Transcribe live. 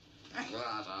Shut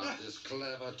up, this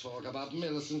clever talk about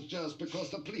Millicent just because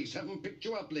the police haven't picked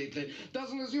you up lately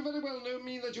doesn't, as you very well know,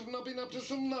 mean that you've not been up to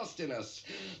some nastiness.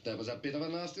 There was a bit of a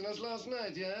nastiness last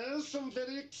night, yes? Some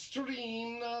very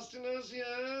extreme nastiness,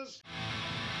 yes?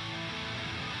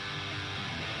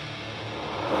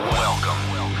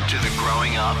 Welcome to the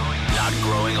Growing Up, Not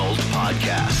Growing Old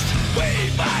podcast.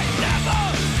 We might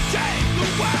never take the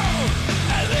world,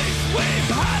 at least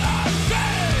we've had our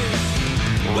say.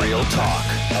 Real talk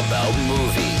about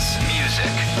movies,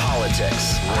 music,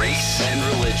 politics, race, and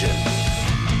religion.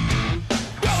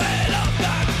 Growing up,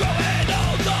 not growing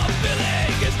old, the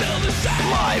feeling is still the same.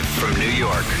 Live from New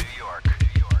York,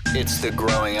 it's the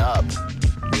Growing Up,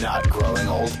 Not Growing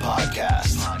Old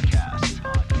podcast.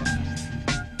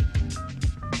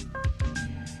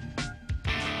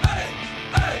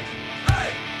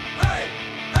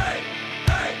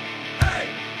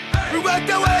 We worked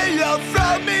our way up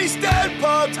from Eastern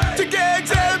pubs to gigs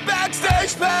and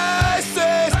backstage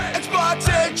passes, Xbox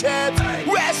and chips,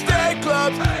 Western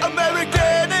clubs,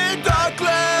 American indoor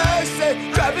classes,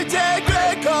 driving 10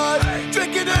 grand cars,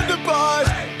 drinking in the bars,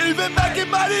 even making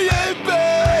money in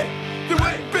bed. There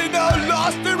would be no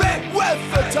loss, there ain't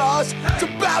worth a toss. It's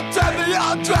about time they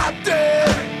all dropped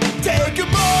in. Take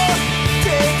 'em all,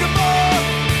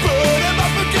 put 'em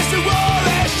up against the wall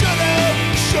and shut it,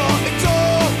 shut it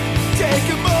all. Take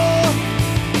 'em all,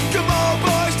 come on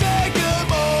boys, take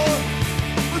 'em all.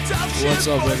 What's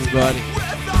up, everybody?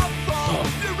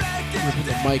 Ripping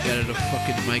the mic out of the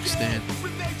fucking mic stand.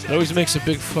 It always makes a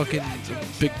big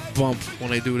bump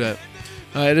when I do that.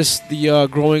 This is the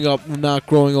Growing Up, Not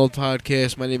Growing Old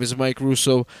podcast. My name is Mike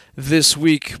Russo. This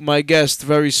week, my guest,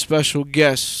 very special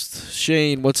guest,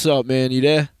 Shane. What's up, man? You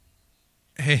there?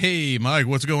 Hey, Mike,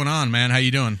 what's going on, man? How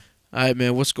you doing? All right,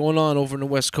 man. What's going on over in the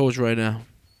West Coast right now?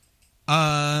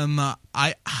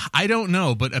 I don't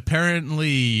know, but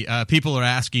apparently people are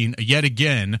asking yet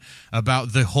again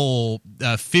about the whole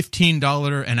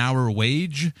 $15 an hour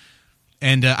wage.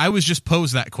 And I was just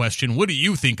posed that question. What do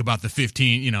you think about the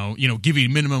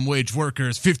giving minimum wage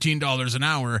workers $15 an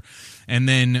hour? And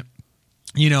then,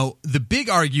 the big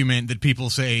argument that people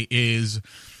say is,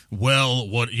 well,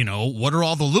 what are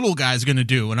all the little guys going to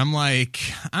do? And I'm like,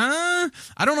 I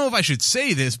don't know if I should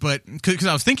say this, but because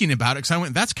I was thinking about it, because I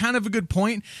went, that's kind of a good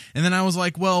point. And then I was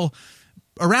like, well,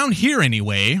 around here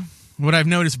anyway, what I've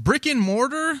noticed, brick and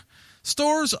mortar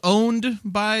stores owned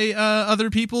by other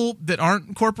people that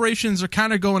aren't corporations are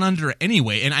kind of going under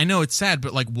anyway. And I know it's sad,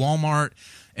 but like Walmart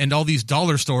and all these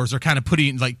dollar stores are kind of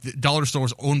putting, like, the dollar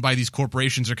stores owned by these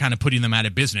corporations are kind of putting them out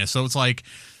of business. So it's like,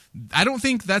 I don't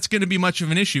think that's going to be much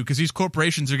of an issue because these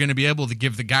corporations are going to be able to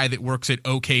give the guy that works at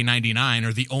OK99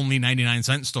 or the only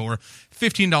 99-cent store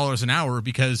 $15 an hour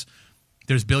because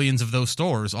there's billions of those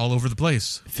stores all over the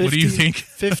place. What do you think?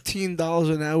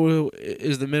 $15 an hour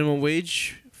is the minimum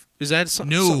wage? Is that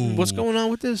something? No. What's going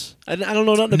on with this? I don't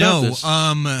know nothing about this.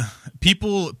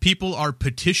 People are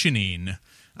petitioning.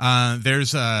 There's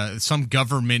some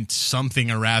government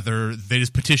something or other that is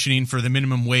petitioning for the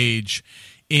minimum wage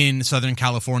in Southern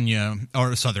California,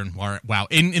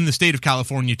 in the state of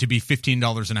California to be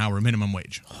 $15 an hour minimum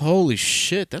wage. Holy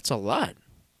shit, that's a lot.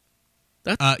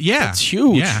 Yeah. That's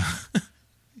huge. Yeah.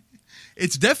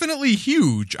 It's definitely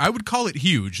huge. I would call it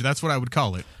huge. That's what I would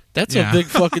call it. That's a big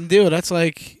fucking deal. That's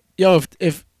like,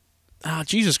 if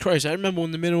Jesus Christ, I remember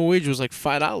when the minimum wage was like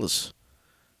 $5.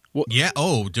 Yeah,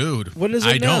 oh, dude. What is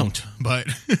it I now? don't, but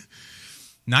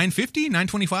 $9.50,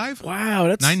 $9.25? Wow,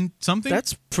 that's $9 something?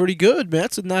 That's pretty good, man.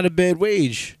 That's not a bad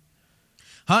wage.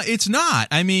 It's not.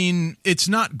 I mean, it's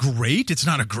not great. It's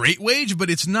not a great wage, but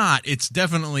it's not. It's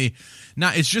definitely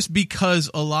not. It's just because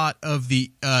a lot of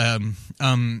the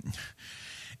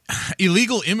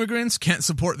illegal immigrants can't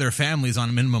support their families on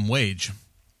a minimum wage.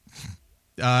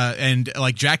 And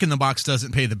like Jack in the Box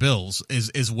doesn't pay the bills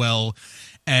as well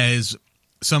as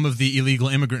some of the illegal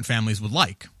immigrant families would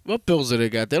like. What bills do they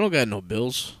got? They don't got no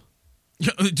bills.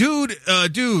 Dude,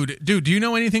 do you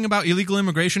know anything about illegal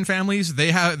immigration families?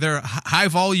 They're high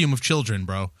volume of children,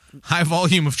 bro. High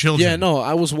volume of children. Yeah, no,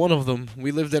 I was one of them.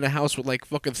 We lived in a house with like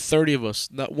fucking 30 of us.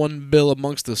 Not one bill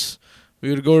amongst us.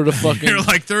 We would go to the fucking... You're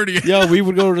like 30. Yeah, we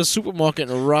would go to the supermarket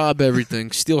and rob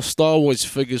everything. Steal Star Wars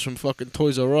figures from fucking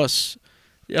Toys R Us.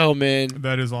 Yo, man.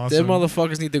 That is awesome. Them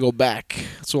motherfuckers need to go back.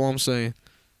 That's all I'm saying.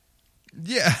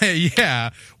 Yeah.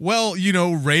 Well,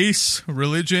 race,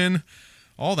 religion,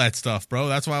 all that stuff, bro.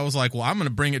 That's why I was like, well, I'm going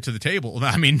to bring it to the table.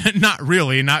 I mean, not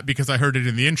really, not because I heard it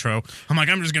in the intro. I'm like,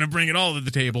 I'm just going to bring it all to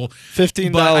the table.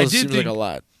 $15 seems like a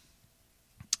lot.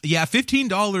 Yeah,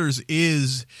 $15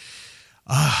 is...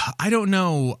 I don't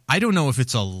know if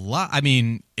it's a lot. I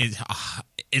mean,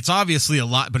 it's obviously a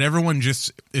lot, but everyone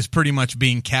just is pretty much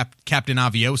being Captain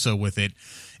Avioso with it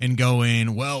and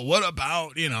going, well, what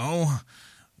about,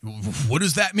 what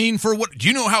does that mean for what? Do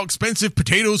you know how expensive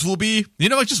potatoes will be?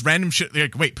 Like just random shit.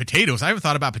 Like, wait, potatoes? I haven't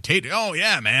thought about potatoes. Oh,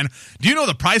 yeah, man. Do you know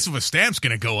the price of a stamp's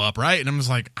going to go up, right? And I'm just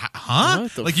like, huh?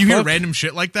 Like you hear random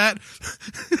shit like that?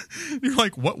 You're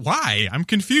like, what? Why? I'm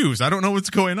confused. I don't know what's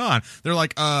going on. They're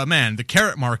like, man, the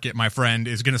carrot market, my friend,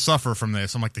 is going to suffer from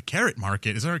this. I'm like, the carrot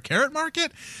market? Is there a carrot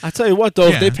market? I tell you what, though,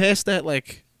 if they pass that,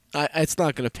 like, it's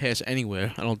not going to pass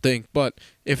anywhere, I don't think. But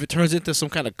if it turns into some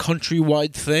kind of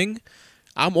countrywide thing,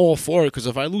 I'm all for it, because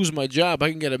if I lose my job, I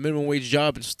can get a minimum wage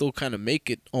job and still kind of make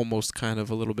it almost kind of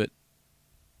a little bit.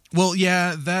 Well,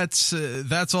 yeah, that's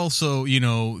also,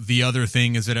 the other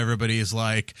thing is that everybody is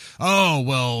like, oh,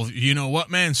 well, you know what,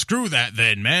 man, screw that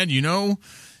then, man, You know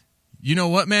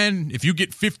what, man? If you get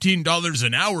 $15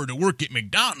 an hour to work at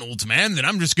McDonald's, man, then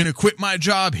I'm just going to quit my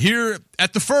job here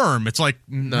at the firm. It's like,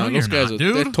 no, those you're guys not,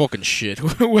 they're dude. talking shit.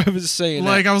 Whoever's saying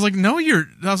Like, that. I was like, no, I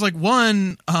was like,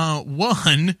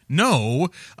 no.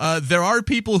 There are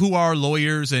people who are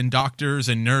lawyers and doctors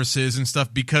and nurses and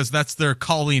stuff because that's their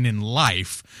calling in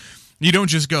life. You don't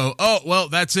just go, oh, well,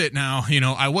 that's it now.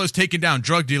 I was taking down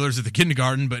drug dealers at the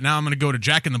kindergarten, but now I'm going to go to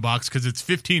Jack in the Box because it's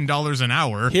 $15 an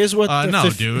hour. Here's what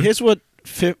dude. Here's what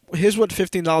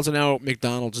 $15 an hour at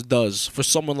McDonald's does for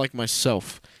someone like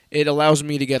myself. It allows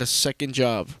me to get a second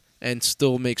job and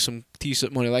still make some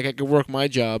decent money. Like I could work my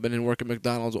job and then work at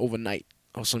McDonald's overnight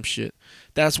or some shit.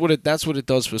 That's what it does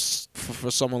for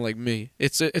someone like me.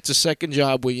 It's a second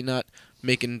job where you're not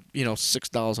making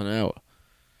 $6 an hour.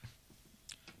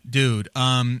 Dude,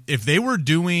 if they were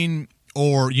doing,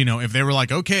 or, if they were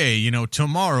like, okay,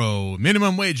 tomorrow,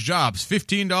 minimum wage jobs,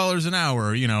 $15 an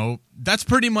hour, that's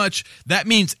pretty much, that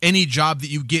means any job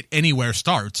that you get anywhere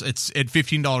starts. It's at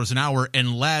 $15 an hour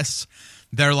unless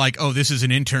they're like, oh, this is an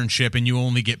internship and you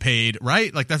only get paid,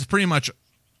 right? Like, that's pretty much,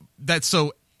 that's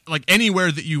so, like,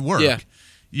 anywhere that you work,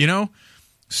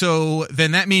 So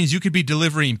then that means you could be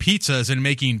delivering pizzas and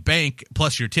making bank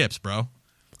plus your tips, bro.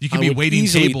 You could be waiting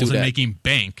tables and making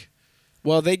bank.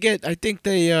 Well, I think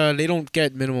they don't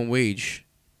get minimum wage.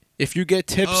 If you get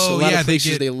tips, a lot of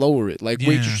places they lower it. Like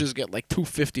waitresses get like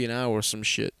 $2.50 an hour or some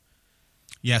shit.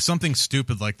 Yeah, something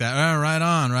stupid like that. Right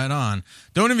on.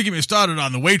 Don't even get me started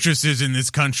on the waitresses in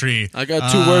this country. I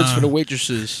got 2 words for the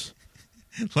waitresses.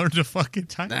 Learn to fucking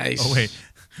type. Nice. Oh wait.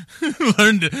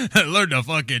 learn to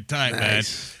fucking type,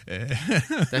 nice. Man.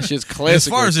 That shit's classic. As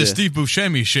far right as this there. Steve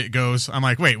Buscemi shit goes, I'm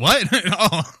like, wait, what?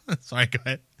 Oh, sorry, go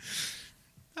ahead.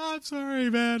 I'm sorry,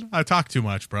 man. I talk too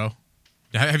much, bro.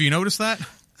 Have you noticed that?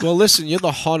 Well, listen, you're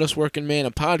the hardest working man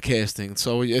in podcasting,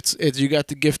 so it's you got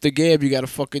the gift of gab. You got to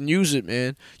fucking use it,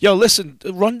 man. Yo, listen,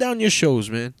 run down your shows,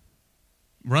 man.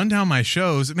 Run down my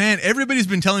shows, man. Everybody's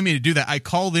been telling me to do that. I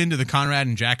called into the Conrad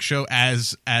and Jack show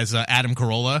as Adam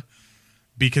Carolla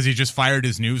because he just fired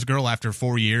his news girl after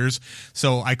 4 years.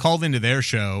 So I called into their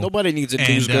show. Nobody needs a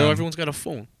news girl. Everyone's got a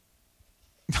phone.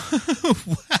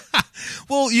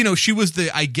 Well, she was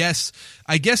I guess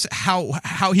how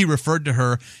he referred to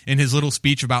her in his little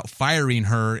speech about firing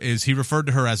her is he referred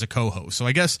to her as a co-host. So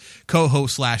I guess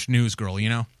co-host / news girl,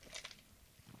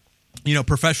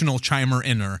 professional chimer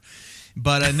inner.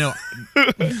 But no,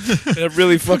 it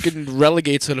really fucking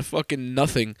relegates her to fucking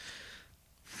nothing.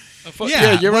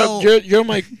 Yeah, you're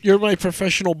my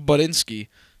professional Budinsky.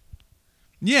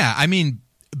 Yeah, I mean,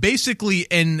 basically,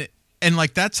 and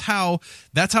like that's how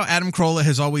Adam Carolla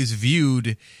has always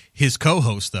viewed his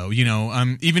co-host, though.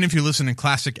 Even if you listen to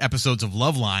classic episodes of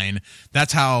Loveline,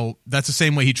 that's the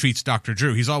same way he treats Dr.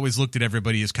 Drew. He's always looked at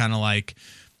everybody as kind of like,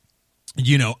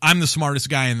 I'm the smartest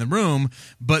guy in the room,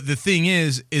 but the thing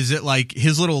is that like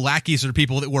his little lackeys are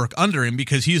people that work under him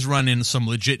because he's running some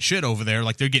legit shit over there,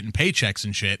 like they're getting paychecks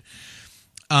and shit.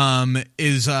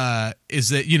 Is that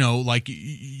like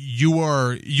you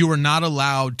are not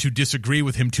allowed to disagree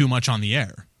with him too much on the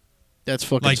air. That's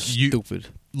fucking stupid.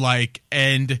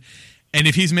 And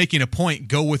if he's making a point,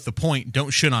 go with the point. Don't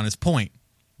shit on his point.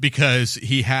 Because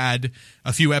he had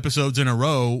a few episodes in a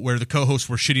row where the co-hosts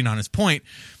were shitting on his point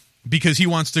because he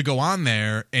wants to go on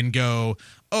there and go,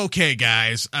 okay,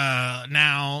 guys,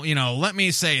 now, let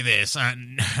me say this.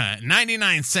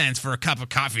 99 cents for a cup of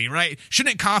coffee, right?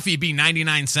 Shouldn't coffee be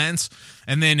 99 cents?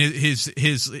 And then his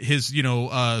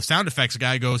sound effects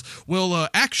guy goes, well,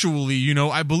 actually,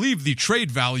 I believe the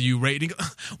trade value rating.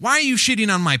 Why are you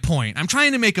shitting on my point? I'm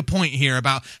trying to make a point here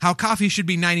about how coffee should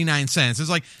be 99 cents. It's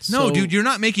like, no, dude, you're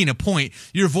not making a point.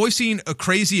 You're voicing a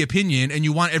crazy opinion and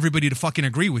you want everybody to fucking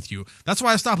agree with you. That's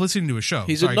why I stopped listening to his show.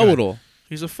 He's a know-it-all.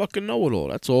 He's a fucking know-it-all.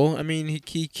 That's all. I mean,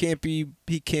 he can't be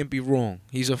wrong.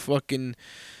 He's a fucking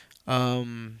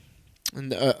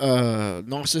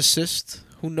narcissist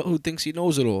who thinks he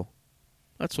knows it all.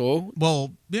 That's all.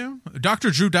 Well, yeah,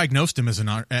 Dr. Drew diagnosed him as a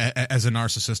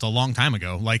narcissist a long time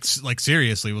ago. Like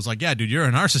seriously, was like, yeah, dude, you're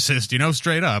a narcissist,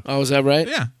 straight up. Oh, is that right?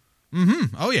 Yeah.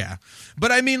 Mm-hmm. Oh, yeah.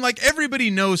 But I mean, like,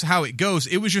 everybody knows how it goes.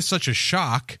 It was just such a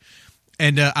shock.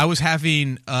 And I was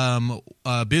having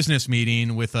a business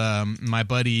meeting with my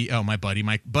best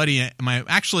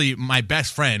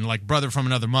friend, like brother from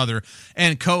another mother,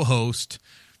 and co-host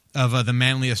of the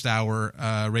Manliest Hour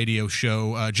radio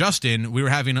show, Justin. We were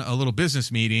having a little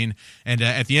business meeting, and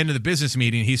at the end of the business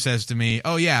meeting, he says to me,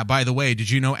 "Oh yeah, by the way, did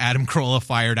you know Adam Carolla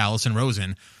fired Allison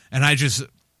Rosen?" And I just,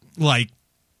 like,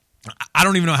 I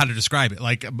don't even know how to describe it.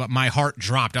 Like, but my heart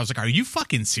dropped. I was like, "Are you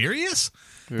fucking serious?"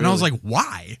 Really? And I was like,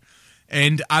 "Why?"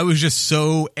 And I was just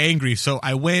so angry. So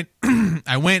I went,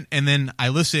 and then I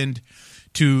listened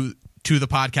to the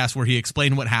podcast where he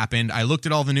explained what happened. I looked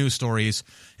at all the news stories,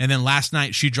 and then last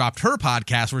night she dropped her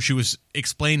podcast where she was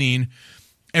explaining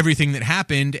everything that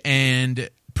happened, and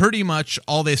pretty much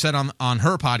all they said on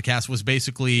her podcast was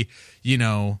basically,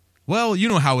 well, you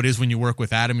know how it is when you work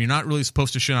with Adam. You're not really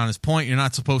supposed to shit on his point. You're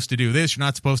not supposed to do this. You're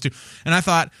not supposed to. And I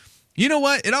thought, you know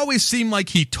what? It always seemed like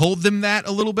he told them that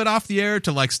a little bit off the air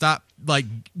to, like, stop, like,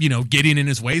 getting in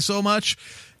his way so much.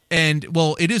 And,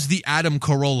 well, it is the Adam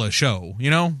Carolla show,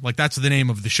 like, that's the name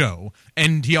of the show.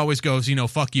 And he always goes,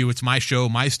 fuck you. It's my show,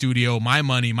 my studio, my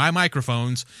money, my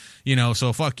microphones,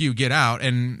 so fuck you, get out.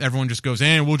 And everyone just goes,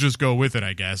 we'll just go with it,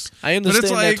 I guess. I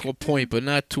understand that to a point, but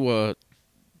not to a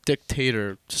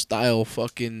dictator style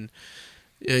fucking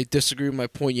disagree with my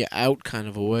point, you're out kind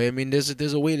of a way. I mean,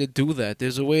 there's a way to do that.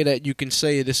 There's a way that you can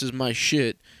say this is my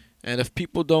shit, and if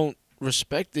people don't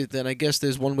respect it, then I guess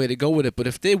there's one way to go with it. But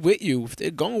if they're with you, if they're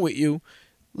going with you,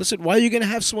 listen, why are you gonna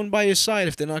have someone by your side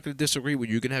if they're not gonna disagree with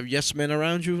you? You can have yes men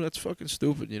around you. That's fucking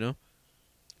stupid, It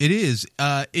is.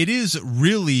 It is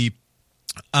really,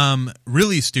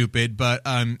 really stupid. But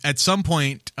at some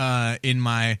point in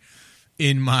my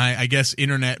I guess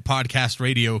internet podcast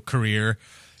radio career,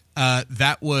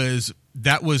 that was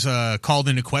called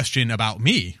into question about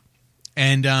me.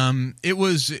 And it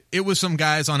was some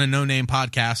guys on a no-name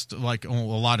podcast, like, a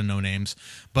lot of no-names,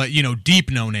 but, deep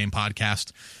no-name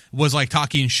podcast, was, like,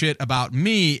 talking shit about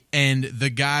me, and the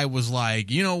guy was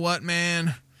like, you know what,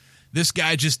 man? This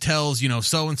guy just tells,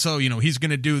 so-and-so, he's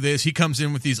going to do this. He comes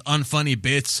in with these unfunny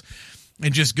bits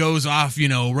and just goes off,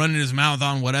 running his mouth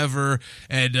on whatever.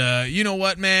 And you know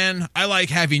what, man? I like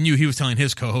having you. He was telling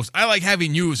his co-host, I like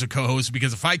having you as a co-host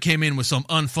because if I came in with some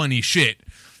unfunny shit,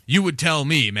 you would tell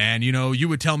me, man, you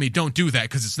would tell me don't do that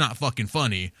because it's not fucking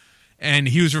funny. And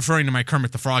he was referring to my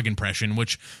Kermit the Frog impression,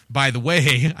 which, by the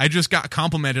way, I just got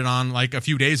complimented on like a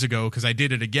few days ago because I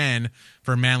did it again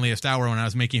for Manliest Hour when I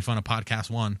was making fun of Podcast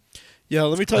One. Yeah,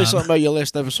 let me tell you something about your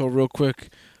last episode real quick.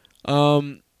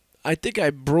 I think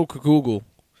I broke Google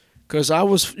because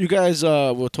you guys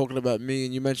were talking about me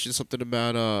and you mentioned something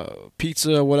about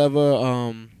pizza or whatever.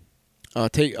 I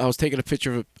was taking a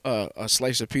picture of a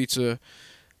slice of pizza.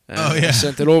 And I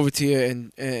sent it over to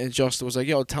you, and Justin was like,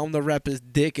 "Yo, tell him to wrap his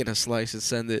dick in a slice and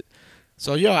send it."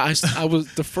 So I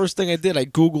was the first thing I did. I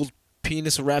Googled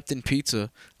penis wrapped in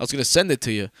pizza. I was gonna send it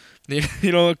to you,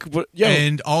 but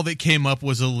and all that came up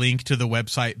was a link to the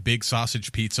website Big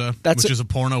Sausage Pizza, which is a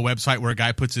porno website where a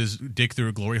guy puts his dick through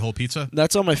a glory hole pizza.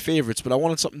 That's on my favorites, but I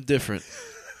wanted something different.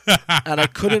 And I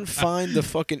couldn't find the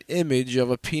fucking image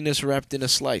of a penis wrapped in a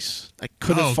slice. I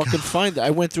couldn't find it. I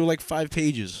went through like 5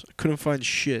 pages. I couldn't find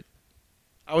shit.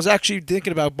 I was actually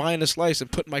thinking about buying a slice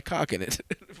and putting my cock in it.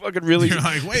 Fucking really. You're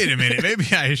like, wait a minute, maybe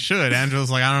I should.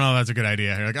 Angela's like, I don't know, that's a good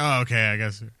idea. You're like, oh, okay, I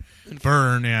guess.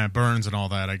 Burns and all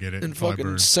that. I get it. And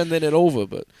fucking sending it over,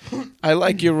 but I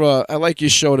like your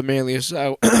show, The Manliest.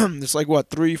 It's like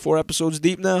what, 3-4 episodes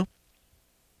deep now.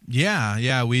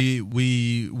 Yeah, we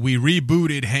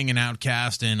rebooted Hanging Out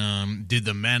Cast and did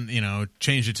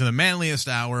changed it to the Manliest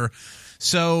Hour.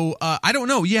 So I don't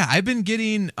know. Yeah, I've been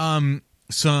getting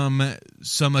some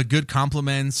good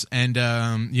compliments and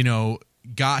got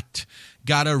a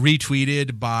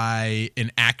retweeted by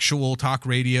an actual talk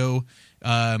radio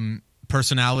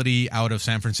personality out of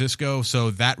San Francisco.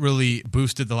 So that really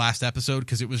boosted the last episode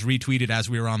because it was retweeted as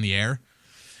we were on the air.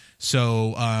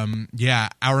 So,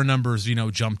 our numbers,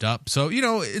 jumped up. So,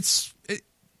 it's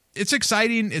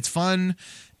exciting. It's fun.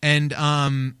 And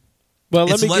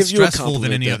it's less stressful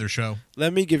than any other show.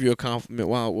 Let me give you a compliment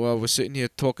while we're sitting here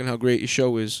talking how great your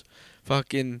show is.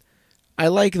 Fucking, I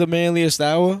like The Manliest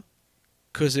Hour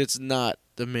because it's not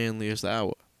The Manliest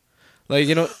Hour. Like,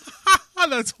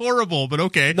 That's horrible, but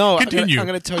okay. No, continue. I'm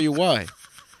going to tell you why.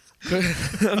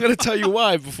 I'm going to tell you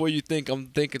why before you think I'm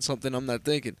thinking something I'm not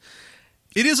thinking.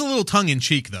 It is a little tongue in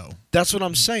cheek, though. That's what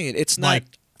I'm saying. It's not. Like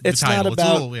the It's title. not It's a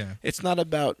about. little, yeah. It's not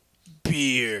about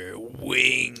beer,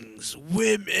 wings,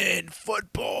 women,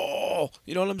 football.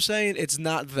 You know what I'm saying? It's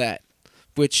not that,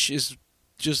 which is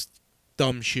just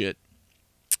dumb shit.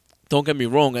 Don't get me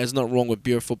wrong. There's nothing wrong with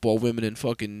beer, football, women, and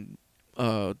fucking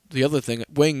the other thing,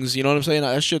 wings. You know what I'm saying?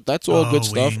 That shit. That's all good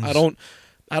stuff. Wings.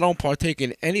 I don't partake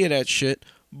in any of that shit.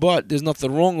 But there's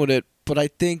nothing wrong with it. But I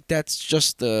think that's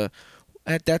just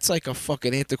that's like a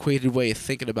fucking antiquated way of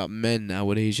thinking about men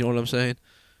nowadays. You know what I'm saying?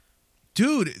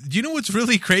 Dude, do you know what's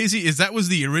really crazy is that was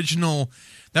the original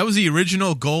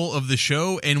goal of the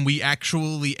show, and we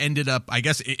actually ended up, I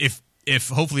guess, if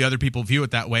hopefully other people view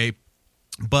it that way,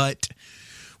 but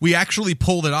we actually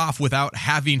pulled it off without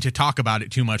having to talk about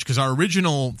it too much, because our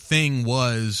original thing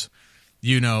was,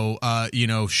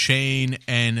 Shane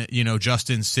and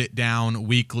Justin sit down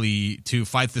weekly to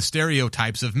fight the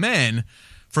stereotypes of men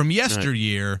from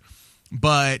yesteryear. Right.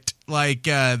 But like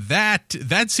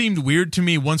that seemed weird to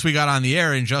me once we got on the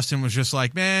air, and Justin was just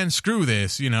like, "Man, screw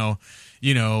this," I know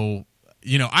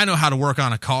how to work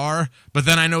on a car, but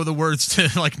then I know the words to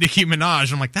like Nicki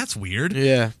Minaj. I'm like, that's weird,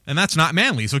 yeah, and that's not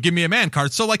manly. So give me a man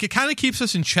card. So like, it kind of keeps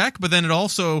us in check, but then it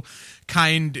also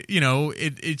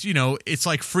it's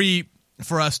like free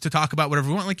for us to talk about whatever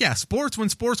we want. Like, yeah, sports. When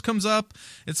sports comes up,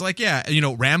 it's like, yeah,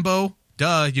 Rambo.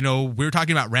 Duh, we were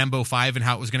talking about Rambo 5 and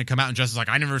how it was going to come out, and Justin's like,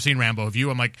 I never seen Rambo. Have you?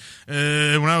 I'm like,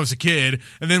 when I was a kid,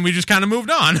 and then we just kind of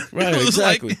moved on. Right,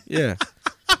 exactly. Like, yeah,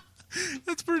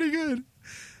 that's pretty good.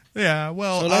 Yeah,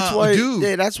 well, so that's why. dude.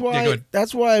 Yeah, that's why. Yeah,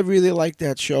 that's why I really like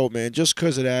that show, man. Just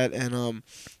because of that, and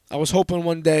I was hoping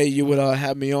one day you would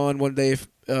have me on one day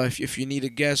if you need a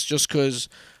guest, just because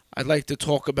I'd like to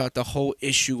talk about the whole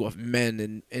issue of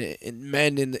men and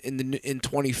men in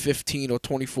 2015 or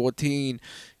 2014.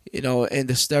 And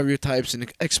the stereotypes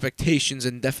and expectations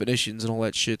and definitions and all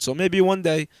that shit. So maybe one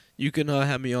day you can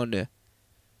have me on there.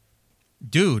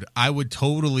 Dude, I would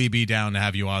totally be down to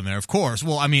have you on there, of course.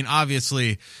 Well, I mean,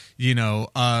 obviously,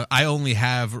 I only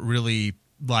have really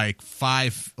like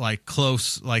 5 like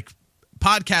close like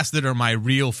podcasts that are my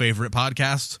real favorite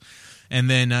podcasts. And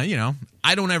then,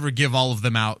 I don't ever give all of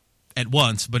them out at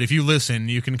once. But if you listen,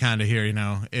 you can kind of hear,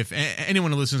 if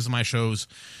anyone who listens to my shows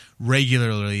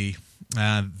regularly,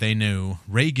 they knew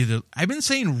I've been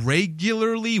saying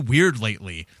regularly weird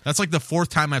lately. That's like the 4th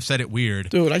time I've said it weird.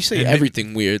 Dude, I say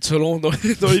everything weird, so don't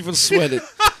even sweat it.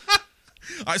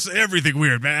 I say everything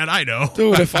weird, man. I know.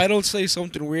 Dude, if I don't say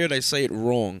something weird, I say it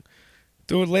wrong.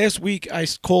 Dude, last week I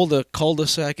called a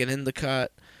cul-de-sac an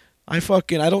Endicott. I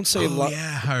don't say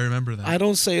yeah, I remember that. I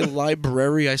don't say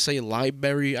library, I say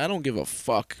library. I don't give a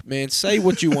fuck, man. Say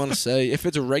what you want to say. If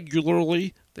it's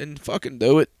regularly, then fucking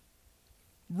do it.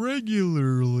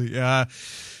 Regularly.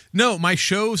 No, my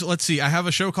shows, let's see. I have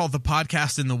a show called The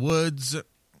Podcast in the Woods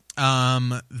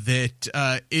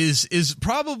that is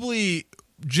probably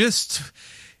just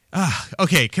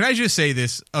okay, can I just say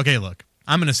this? Okay, look.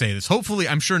 I'm going to say this. Hopefully,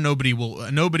 I'm sure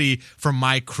nobody from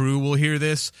my crew will hear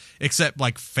this except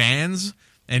like fans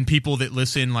and people that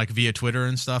listen like via Twitter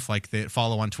and stuff, like that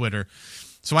follow on Twitter.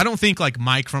 So I don't think like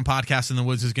Mike from Podcast in the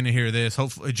Woods is going to hear this.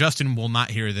 Hopefully Justin will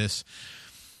not hear this.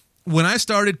 When I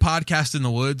started Podcast in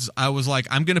the Woods, I was like,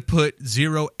 I'm going to put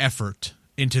 0 effort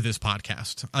into this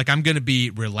podcast. Like, I'm going to be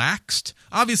relaxed.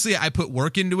 Obviously, I put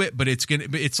work into it, but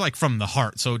it's like from the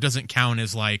heart, so it doesn't count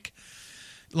as like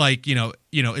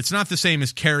it's not the same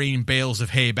as carrying bales of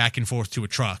hay back and forth to a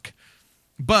truck.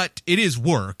 But it is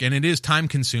work, and it is time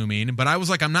consuming. But I was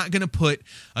like, I'm not going to put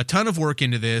a ton of work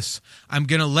into this. I'm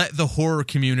going to let the horror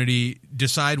community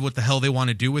decide what the hell they want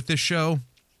to do with this show.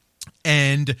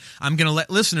 And I'm going to let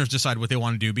listeners decide what they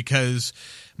want to do, because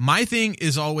my thing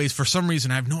is always, for some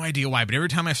reason, I have no idea why, but every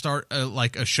time I start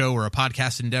a show or a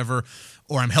podcast endeavor,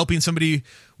 or I'm helping somebody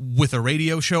with a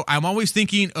radio show, I'm always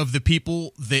thinking of the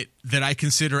people that I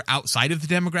consider outside of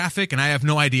the demographic, and I have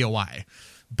no idea why.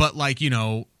 But like,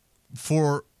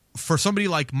 for somebody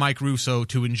like Mike Russo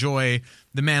to enjoy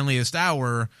The Manliest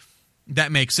Hour,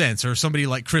 that makes sense. Or somebody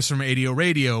like Chris from ADO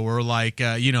Radio, or like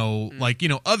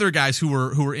other guys who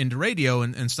are into radio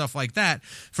and stuff like that.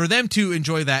 For them to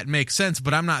enjoy that makes sense.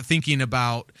 But I'm not thinking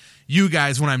about you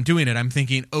guys when I'm doing it. I'm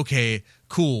thinking, okay,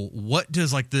 cool. What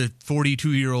does like the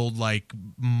 42-year-old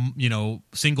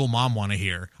single mom want to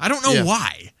hear? I don't know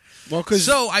why. Well,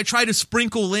 so I try to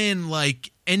sprinkle in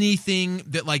like anything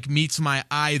that like meets my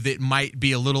eye that might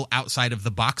be a little outside of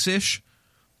the box-ish.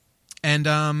 And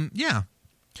yeah.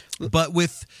 But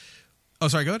with... Oh,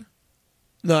 sorry, go ahead.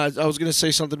 No, I was going to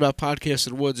say something about Podcast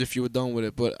in the Woods if you were done with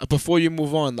it. But before you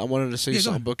move on, I wanted to say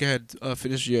something. But go ahead,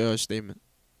 finish your statement.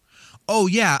 Oh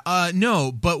yeah,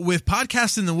 no, but with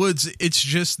Podcast in the Woods, it's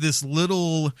just this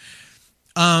little,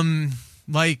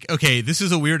 like, okay, this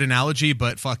is a weird analogy,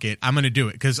 but fuck it, I'm gonna do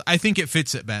it because I think it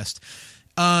fits it best.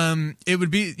 It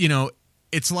would be,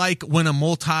 it's like when a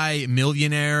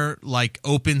multi-millionaire like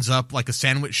opens up like a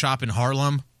sandwich shop in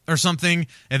Harlem or something,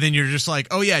 and then you're just like,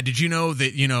 oh yeah, did you know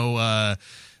that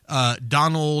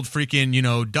Donald freaking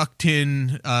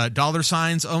Duckton dollar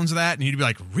signs owns that? And you'd be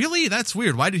like, really? That's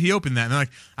weird. Why did he open that? And they're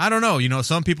like, I don't know.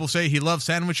 Some people say he loves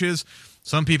sandwiches.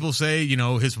 Some people say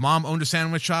his mom owned a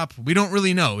sandwich shop. We don't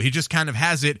really know. He just kind of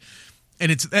has it,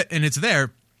 and it's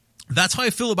there. That's how I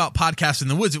feel about Podcast in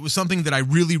the Woods. It was something that I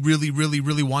really, really, really,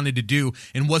 really wanted to do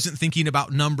and wasn't thinking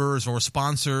about numbers or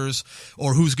sponsors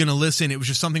or who's going to listen. It was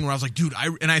just something where I was like, dude,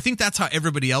 I think that's how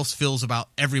everybody else feels about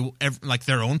every like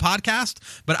their own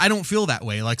podcast, but I don't feel that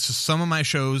way. Like, so some of my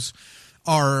shows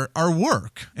are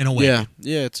work in a way.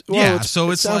 Yeah. It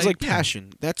sounds like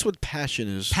passion. That's what passion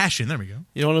is. Passion. There we go.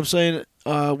 You know what I'm saying?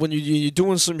 When you're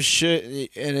doing some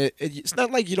shit, and it's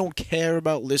not like you don't care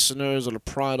about listeners or the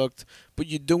product, but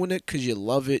you're doing it because you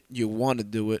love it, you want to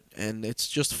do it, and it's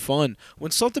just fun. When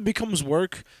something becomes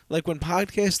work, like when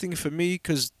podcasting for me,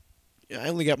 because I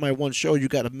only got my one show, you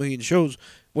got 1 million shows.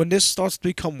 When this starts to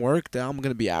become work, then I'm going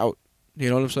to be out. You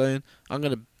know what I'm saying? I'm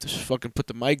going to just fucking put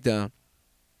the mic down.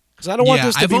 Because I don't want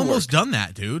this to be I've almost work. done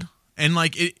that, dude. And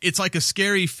like it's like a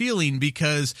scary feeling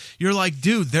because you're like,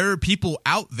 dude, there are people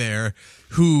out there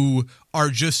who are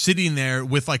just sitting there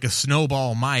with like a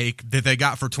snowball mic that they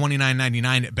got for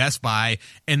 $29.99 at Best Buy,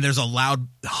 and there's a loud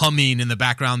humming in the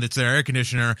background that's their air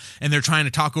conditioner, and they're trying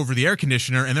to talk over the air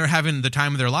conditioner, and they're having the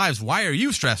time of their lives. Why are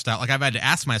you stressed out? Like, I've had to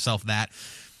ask myself that.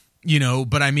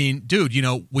 But I mean, dude,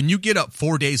 when you get up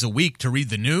 4 days a week to read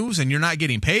the news and you're not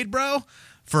getting paid, bro,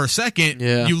 for a second,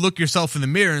 you look yourself in the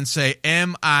mirror and say,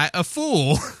 am I a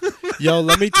fool? Yo,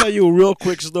 let me tell you a real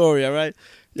quick story, all right?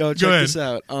 Yo, check this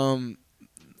out.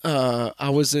 I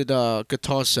was at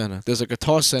Guitar Center. There's a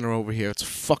Guitar Center over here. It's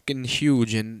fucking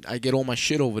huge, and I get all my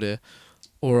shit over there.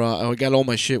 Or I got all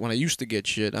my shit when I used to get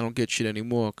shit. I don't get shit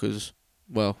anymore because,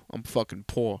 well, I'm fucking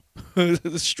poor.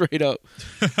 Straight up.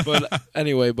 But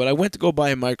anyway, I went to go buy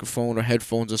a microphone or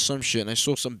headphones or some shit, and I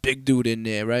saw some big dude in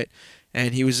there, right?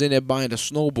 And he was in there buying a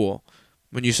snowball.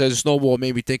 When you said a snowball, it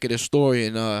made me think of this story,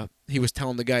 and he was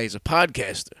telling the guy he's a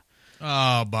podcaster.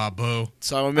 Oh, Babu.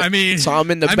 So I'm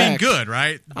in the back. I mean, good,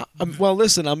 right? Well,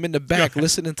 listen, I'm in the back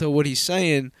listening to what he's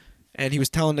saying, and he was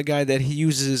telling the guy that he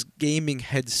uses his gaming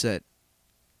headset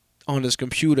on his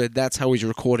computer. That's how he's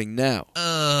recording now.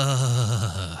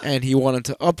 And he wanted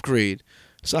to upgrade.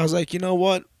 So I was like, you know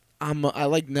what? I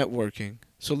like networking.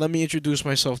 So let me introduce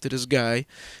myself to this guy.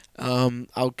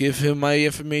 I'll give him my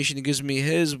information. He gives me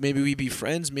his. Maybe we be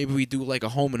friends. Maybe we do like a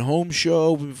home and home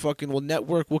show. We'll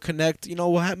network. We'll connect.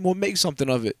 We'll make something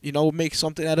of it. We'll make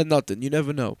something out of nothing. You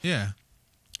never know. Yeah.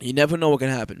 You never know what can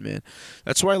happen, man.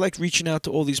 That's why I like reaching out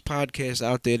to all these podcasts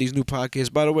out there, these new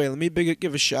podcasts. By the way, let me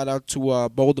give a shout out to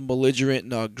Bold and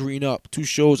Belligerent and Green Up, 2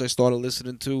 shows I started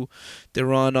listening to.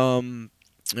 They're on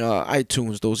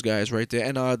iTunes, those guys right there.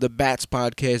 And the Bats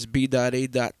podcast,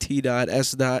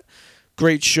 B.A.T.S.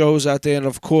 Great shows out there. And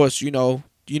of course,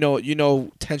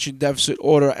 Tension Deficit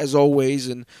Order as always,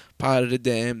 and Part of the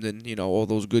Damned, and all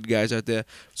those good guys out there.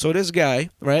 So this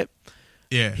guy, right?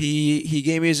 Yeah. He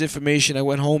gave me his information. I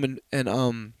went home and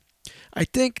I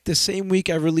think the same week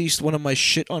I released one of my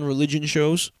shit on religion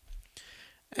shows,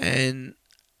 and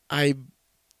I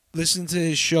listened to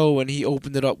his show and he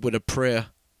opened it up with a prayer.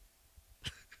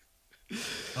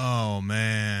 Oh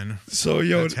man. So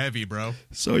that's heavy, bro.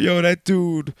 So that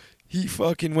dude, he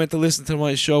fucking went to listen to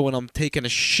my show when I'm taking a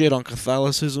shit on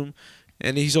Catholicism,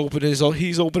 and he's opening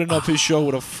up his show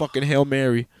with a fucking Hail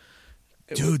Mary.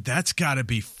 Dude, that's gotta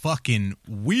be fucking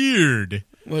weird.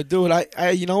 Well, dude, I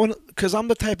because I'm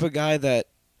the type of guy that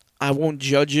I won't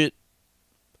judge it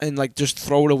and like just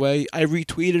throw it away. I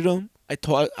retweeted him.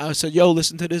 I said, "Yo,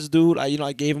 listen to this dude."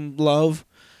 I gave him love,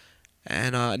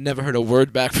 and I never heard a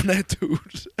word back from that dude.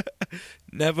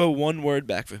 Never one word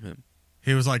back from him.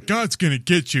 He was like, "God's gonna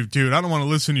get you, dude. I don't want to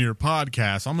listen to your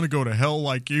podcast. I'm gonna go to hell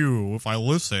like you if I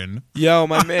listen." Yo,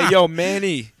 my man,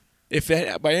 Manny. If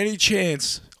by any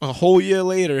chance, a whole year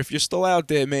later, if you're still out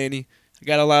there, Manny, I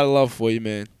got a lot of love for you,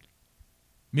 man.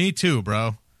 Me too,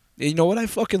 bro. You know what I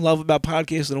fucking love about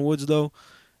Podcasts in the Woods, though?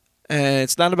 And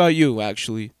it's not about you,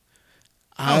 actually.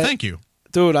 Thank you.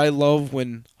 Dude, I love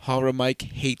when Horror Mike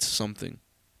hates something.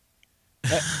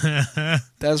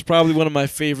 That's probably one of my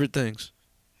favorite things.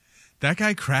 That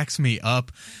guy cracks me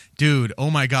up. Dude, oh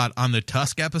my God. On the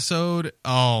Tusk episode,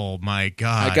 oh my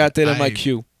God. I got that in my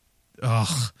queue.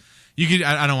 Ugh. you could.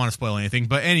 I don't want to spoil anything,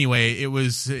 but anyway, it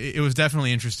was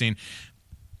definitely interesting.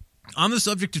 On the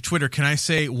subject of Twitter, can I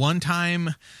say one time,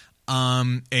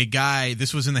 a guy,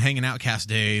 this was in the Hanging Outcast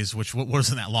days, which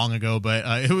wasn't that long ago, but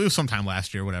it was sometime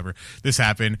last year, whatever. This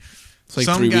happened. It's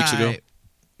like 3 weeks ago.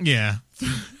 Yeah.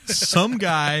 some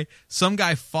guy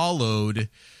followed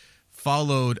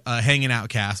Hanging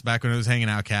Outcast back when it was Hanging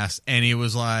Outcast, and he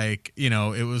was like,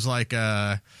 it was like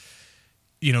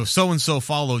so-and-so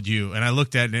followed you. And I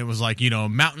looked at it and it was like,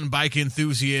 mountain bike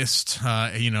enthusiast,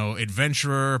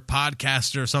 adventurer,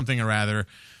 podcaster, something or rather.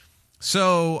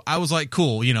 So I was like,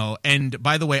 cool, and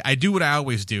by the way, I do what I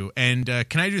always do. And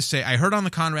can I just say, I heard on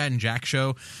the Conrad and Jack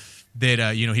show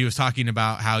that, he was talking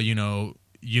about how,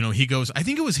 he goes, I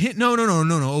think it was hit. No.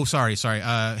 Oh, sorry.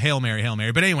 Hail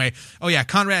Mary. But anyway, oh yeah,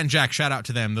 Conrad and Jack, shout out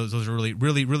to them. Those are really,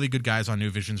 really, really good guys on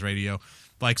New Visions Radio.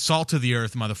 Like salt of the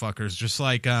earth motherfuckers, just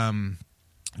like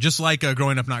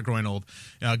Growing Up, Not Growing Old,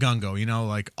 Gungo,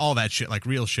 like all that shit, like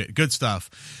real shit, good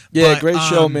stuff. Yeah, great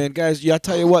show, man, guys. Yeah, I'll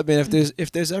tell you what, man.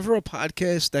 If there's ever a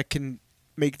podcast that can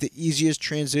make the easiest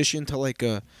transition to like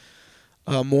a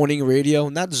morning radio,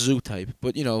 not zoo type,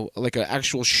 but like an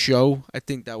actual show, I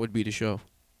think that would be the show.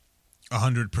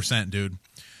 100%, dude,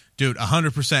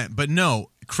 100%. But no,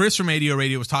 Chris from ADO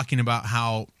Radio was talking about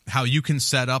how you can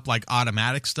set up like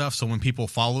automatic stuff, so when people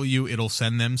follow you, it'll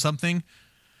send them something.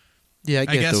 Yeah,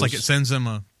 I guess those. Like it sends them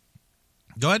a.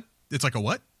 Go ahead. It's like a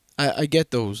what? I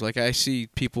get those. Like I see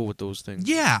people with those things.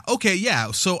 Yeah. Okay.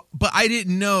 Yeah. So, but I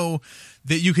didn't know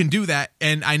that you can do that,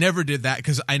 and I never did that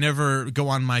because I never go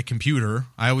on my computer.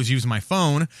 I always use my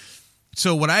phone.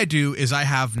 So what I do is I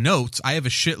have notes. I have a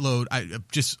shitload.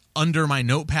 Just under my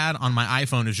notepad on my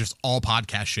iPhone is just all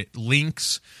podcast shit,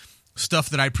 links, stuff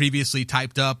that I previously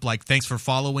typed up, like thanks for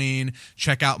following,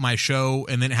 check out my show,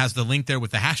 and then it has the link there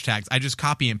with the hashtags. I just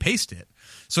copy and paste it.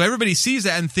 So everybody sees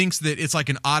that and thinks that it's like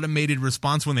an automated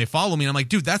response when they follow me. And I'm like,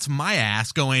 dude, that's my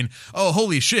ass going, oh,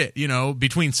 holy shit,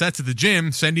 between sets at the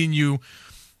gym, sending you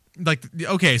like,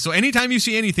 okay, so anytime you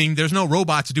see anything, there's no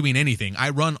robots doing anything. I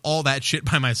run all that shit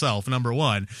by myself, number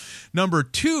one. Number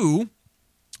two,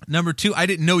 I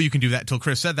didn't know you can do that until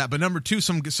Chris said that. But number two,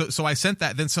 so I sent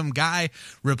that. Then some guy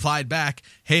replied back,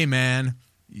 hey, man,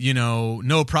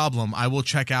 no problem. I will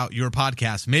check out your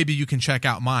podcast. Maybe you can check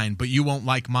out mine, but you won't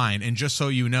like mine. And just so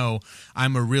you know,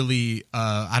 I'm a really,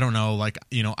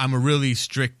 I'm a really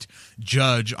strict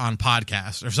judge on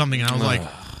podcasts or something. And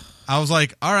I was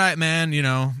like, all right, man,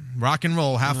 rock and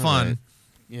roll, have fun. Right.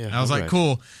 Yeah. And I was like,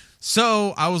 cool.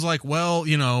 So I was like, well,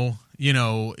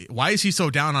 why is he so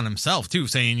down on himself too?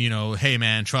 Saying, hey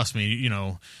man, trust me,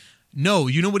 no,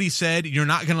 you know what he said? You're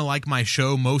not going to like my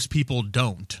show. Most people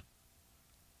don't.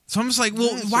 So I'm just like,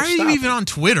 well, why are you even on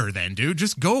Twitter then, dude?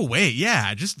 Just go away.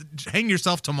 Yeah. Just hang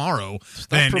yourself tomorrow.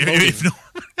 Stop promoting.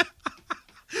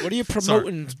 What are you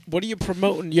promoting? Sorry. What are you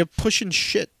promoting? You're pushing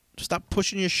shit. Stop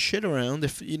pushing your shit around.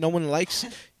 If no one likes,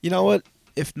 you know what?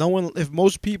 If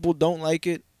most people don't like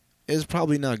it, it's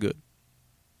probably not good.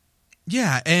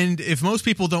 Yeah, and if most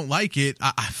people don't like it,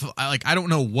 I don't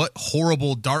know what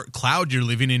horrible dark cloud you're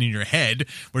living in your head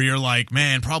where you're like,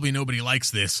 man, probably nobody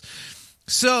likes this.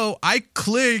 So I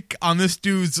click on this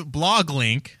dude's blog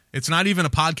link. It's not even a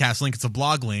podcast link; it's a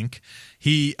blog link.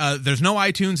 There's no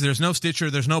iTunes, there's no Stitcher,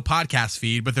 there's no podcast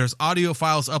feed, but there's audio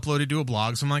files uploaded to a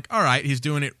blog. So I'm like, all right, he's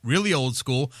doing it really old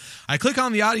school. I click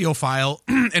on the audio file,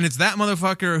 and it's that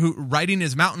motherfucker who riding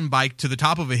his mountain bike to the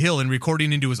top of a hill and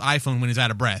recording into his iPhone when he's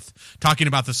out of breath, talking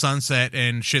about the sunset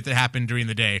and shit that happened during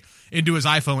the day into his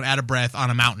iPhone out of breath on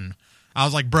a mountain. I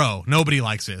was like, bro, nobody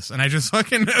likes this. And I just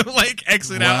fucking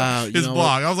exit out his blog.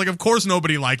 What? I was like, of course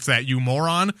nobody likes that, you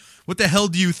moron. What the hell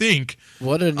do you think?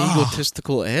 What an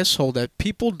egotistical asshole that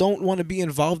people don't want to be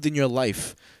involved in your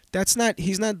life.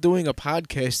 He's not doing a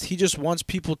podcast. He just wants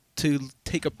people to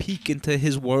take a peek into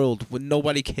his world when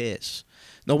nobody cares.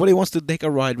 Nobody wants to take a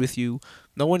ride with you.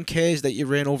 No one cares that you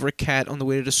ran over a cat on the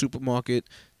way to the supermarket.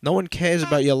 No one cares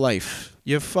about your life.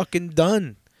 You're fucking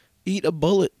done. Eat a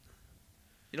bullet.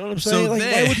 You know what I'm saying? So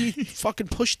why would he fucking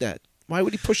push that? Why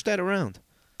would he push that around?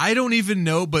 I don't even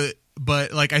know, but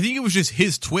like I think it was just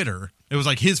his Twitter. It was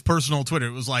like his personal Twitter.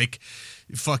 It was like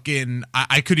fucking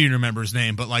I couldn't even remember his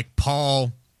name, but like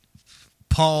Paul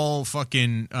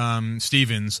fucking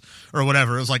Stevens or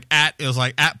whatever. It was like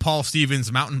at Paul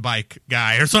Stevens mountain bike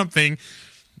guy or something.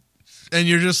 And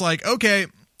you're just like, okay.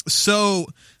 So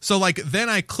like then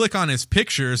I click on his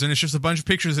pictures and it's just a bunch of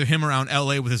pictures of him around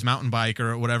LA with his mountain bike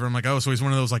or whatever. I'm like, oh, so he's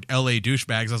one of those like LA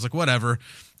douchebags. I was like, whatever.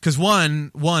 Cause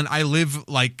one, I live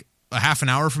like a half an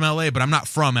hour from LA, but I'm not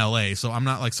from LA. So I'm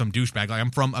not like some douchebag. Like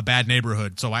I'm from a bad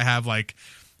neighborhood. So I have like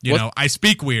You What? know, I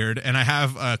speak weird, and I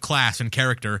have class and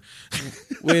character.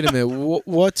 Wait a minute.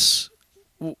 What?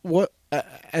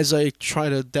 As I try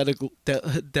to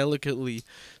delicately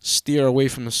steer away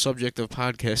from the subject of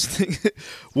podcasting,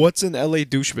 what's an LA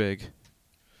douchebag?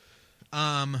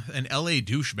 An LA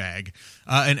douchebag.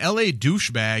 An LA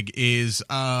douchebag is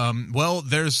well,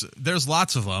 there's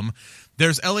lots of them.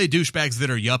 There's LA douchebags that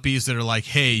are yuppies that are like,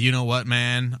 hey, you know what,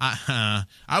 man?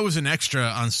 I was an extra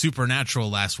on Supernatural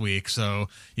last week, so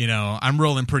you know I'm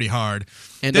rolling pretty hard.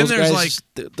 And then those there's guys,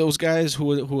 those guys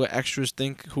who are extras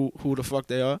think who the fuck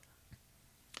they are.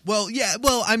 Well, yeah.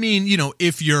 Well, I mean, you know,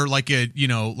 if you're like a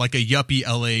yuppie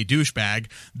LA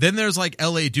douchebag, then there's like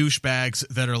LA douchebags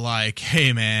that are like,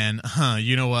 hey, man,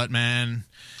 you know what, man?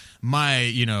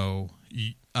 My,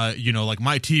 like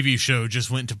my TV show just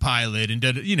went to pilot and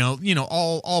did,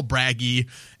 all braggy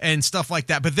and stuff like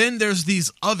that. But then there's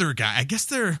these other guys. I guess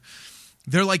they're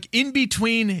like in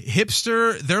between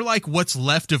hipster. They're like what's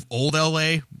left of old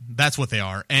LA. That's what they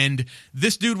are. And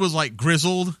this dude was like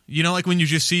grizzled, like when you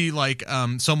just see like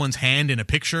someone's hand in a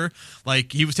picture,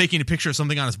 like he was taking a picture of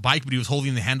something on his bike, but he was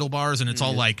holding the handlebars and it's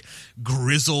all like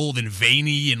grizzled and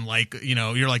veiny. And like,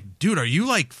 you're like, dude, are you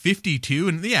like 52?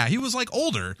 And yeah, he was like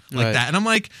older like that. And I'm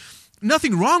like,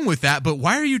 nothing wrong with that, but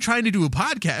why are you trying to do a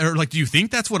podcast? Or like, do you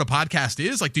think that's what a podcast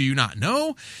is? Like, do you not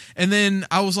know? And then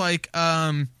I was like,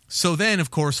 so then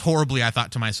of course, horribly, I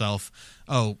thought to myself,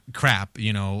 oh crap,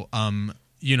 I'm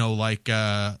going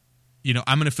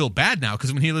to feel bad now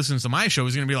because when he listens to my show,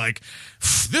 he's going to be like,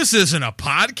 this isn't a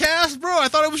podcast, bro. I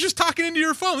thought I was just talking into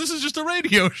your phone. This is just a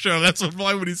radio show. That's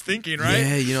probably what he's thinking, right?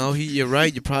 Yeah, you're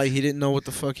right. He didn't know what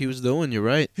the fuck he was doing. You're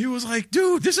right. He was like,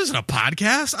 dude, this isn't a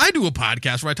podcast. I do a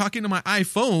podcast where I talk into my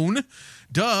iPhone.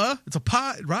 Duh. It's a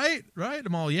pod, right? Right?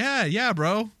 I'm all, yeah,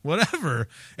 bro. Whatever.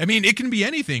 I mean, it can be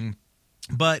anything.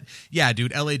 But yeah,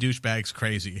 dude, LA douchebag's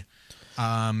crazy.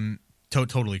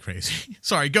 Totally crazy.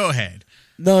 Sorry, go ahead.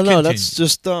 No, Continue. that's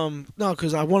just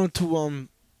because I wanted to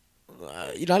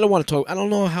I don't want to talk. I don't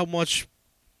know how much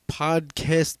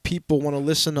podcast people want to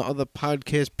listen to other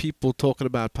podcast people talking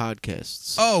about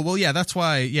podcasts. Oh, well, yeah, that's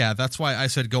why I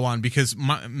said go on, because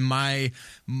my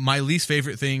least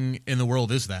favorite thing in the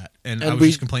world is that. And I was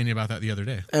just complaining about that the other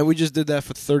day. And we just did that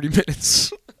for 30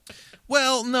 minutes.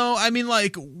 Well, no, I mean,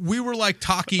 like, we were like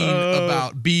talking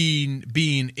about being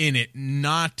in it,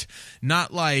 not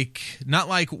like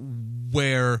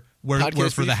where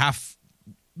for the half.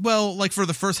 Well, like for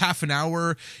the first half an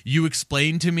hour, you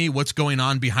explain to me what's going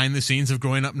on behind the scenes of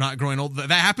growing up, not growing old. That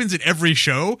happens in every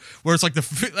show where it's like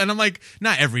and I'm like,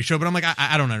 not every show, but I'm like,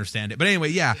 I don't understand it. But anyway,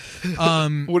 yeah.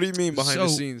 What do you mean behind the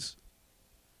scenes?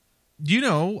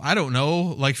 I don't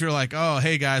know. Like, if you're like, oh,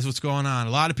 hey guys, what's going on? A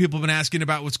lot of people have been asking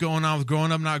about what's going on with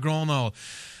growing up, not growing old.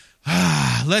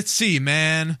 Let's see,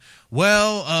 man.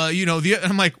 Well,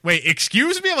 I'm like, wait,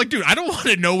 excuse me? I'm like, dude, I don't want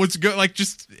to know what's good. Like,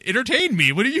 just entertain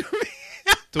me. What do you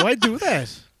mean? Do I do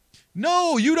that?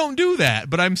 No, you don't do that.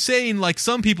 But I'm saying, like,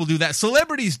 some people do that.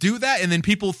 Celebrities do that, and then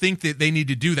people think that they need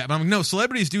to do that. But I'm like, no,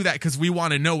 celebrities do that because we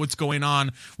want to know what's going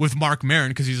on with Mark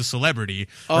Maron because he's a celebrity.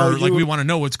 We want to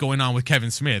know what's going on with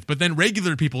Kevin Smith. But then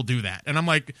regular people do that. And I'm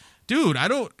like, dude, I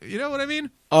don't, you know what I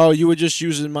mean? Oh, you were just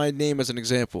using my name as an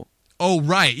example. Oh,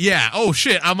 right. Yeah. Oh,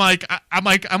 shit. I'm like,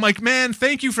 man,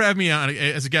 thank you for having me on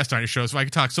as a guest on your show so I can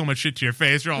talk so much shit to your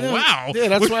face. You're all, wow. Yeah,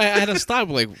 that's why I had to stop.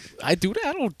 Like, I do that?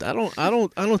 I don't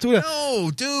do that. No,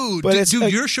 dude. But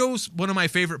dude, your show's one of my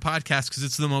favorite podcasts because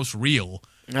it's the most real.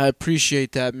 I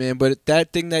appreciate that, man. But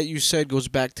that thing that you said goes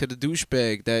back to the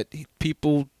douchebag, that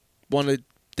people want to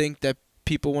think that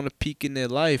people want to peek in their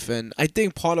life. And I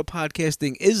think part of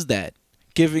podcasting is that,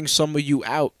 giving some of you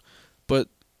out. But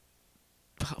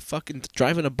fucking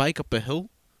driving a bike up a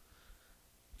hill?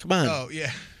 Come on. Oh,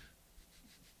 yeah.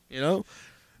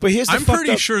 But here's the I'm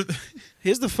pretty sure.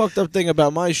 Here's the fucked up thing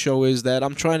about my show is that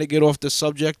I'm trying to get off the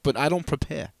subject, but I don't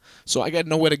prepare. So I got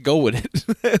nowhere to go with it.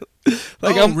 Really?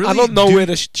 I don't know where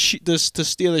to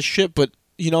steer the shit, but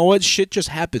you know what? Shit just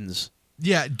happens.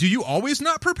 Yeah. Do you always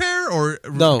not prepare? Or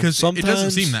no, because it doesn't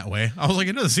seem that way. I was like,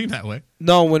 it doesn't seem that way.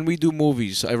 No, when we do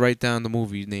movies, I write down the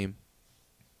movie name.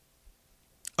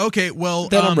 Okay, well,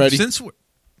 then I'm ready.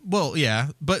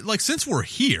 But like since we're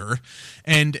here,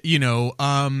 and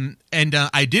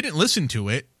I didn't listen to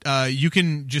it. You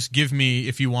can just give me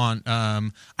if you want.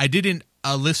 I didn't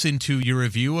listen to your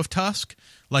review of Tusk,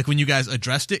 like when you guys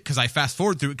addressed it, because I fast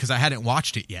forward through it because I hadn't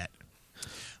watched it yet.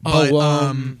 But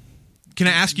can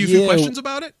I ask you a few questions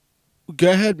about it? Go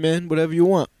ahead, man. Whatever you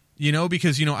want.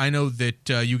 Because, I know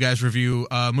that you guys review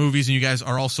movies and you guys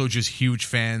are also just huge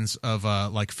fans of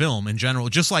like film in general,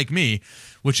 just like me,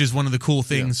 which is one of the cool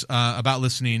things about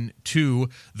listening to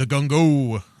the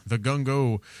Gungo The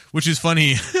gung-go, which is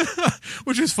funny.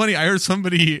 Which is funny. I heard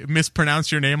somebody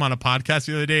mispronounce your name on a podcast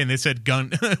the other day, and they said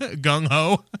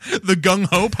gung-ho. The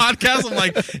gung-ho podcast. I'm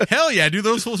like, hell yeah, dude.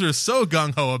 Those fools are so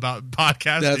gung-ho about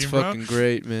podcasting, That's bro. fucking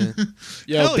great, man.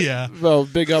 Hell yeah. Well,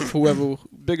 big up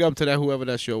to that whoever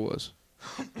that show was.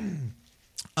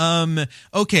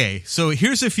 Okay, so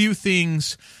here's a few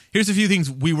things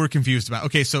we were confused about.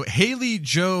 Okay, so Haley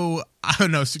Joel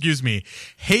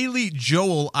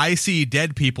I See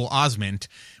Dead People Osment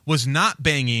was not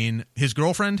banging his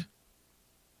girlfriend.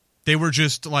 They were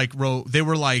just like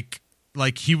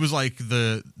he was like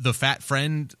the fat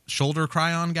friend shoulder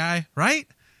cry on guy, right?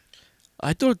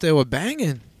 I thought they were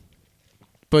banging.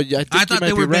 But I thought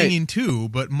they were right. banging too,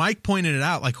 but Mike pointed it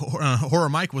out. Like Horror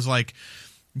Mike was like,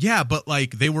 yeah, but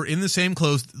like they were in the same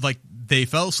clothes. Like they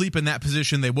fell asleep in that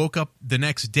position. They woke up the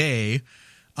next day.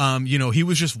 He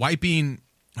was just wiping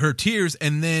her tears,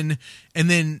 and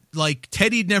then like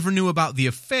Teddy never knew about the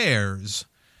affairs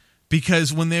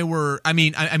because when they were, I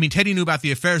mean, Teddy knew about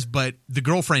the affairs, but the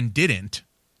girlfriend didn't.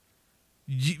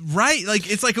 Right?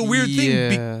 Like it's like a weird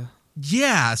thing.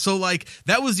 Yeah, so like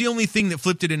that was the only thing that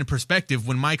flipped it into perspective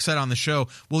when Mike said on the show,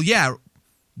 well, yeah,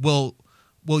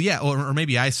 or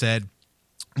maybe I said,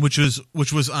 which was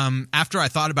after I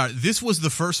thought about it, this was the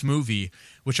first movie,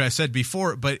 which I said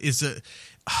before, but is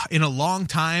in a long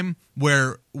time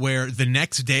where the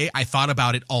next day I thought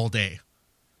about it all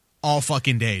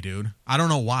fucking day, dude. I don't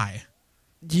know why.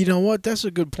 You know what? That's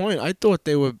a good point. I thought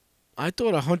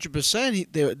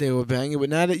 100% they were banging, but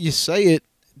now that you say it,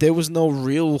 there was no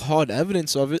real hard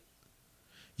evidence of it.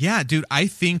 Yeah, dude, I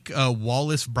think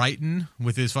Wallace Brighton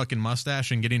with his fucking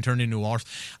mustache and getting turned into Wallace,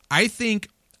 I think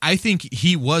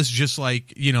he was just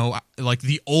like, like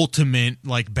the ultimate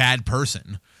like bad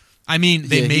person. I mean,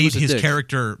 they made his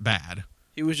character bad.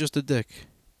 He was just a dick.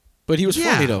 But he was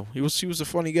funny though. He was a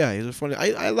funny guy. He was funny.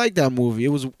 I like that movie. It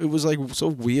was like so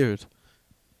weird.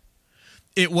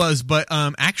 It was, but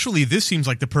actually, this seems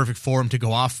like the perfect forum to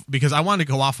go off because I wanted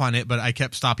to go off on it, but I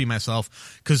kept stopping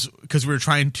myself because we were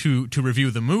trying to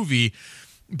review the movie.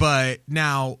 But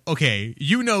now, okay,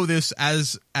 you know this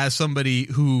as somebody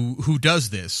who does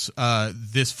this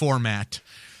format.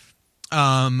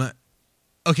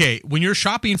 Okay, when you're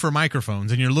shopping for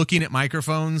microphones and you're looking at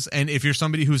microphones, and if you're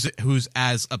somebody who's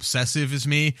as obsessive as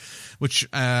me, which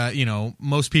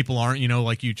most people aren't,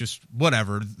 like you just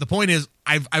whatever. The point is,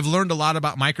 I've learned a lot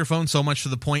about microphones, so much to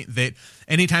the point that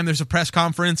anytime there's a press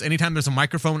conference, anytime there's a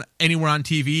microphone anywhere on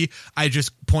TV, I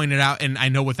just point it out and I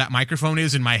know what that microphone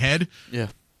is in my head. Yeah.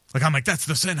 Like, I'm like, that's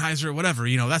the Sennheiser or whatever,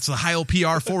 that's the Heil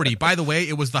PR40. By the way,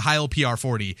 it was the Heil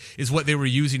PR40 is what they were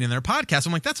using in their podcast.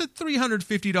 I'm like, that's a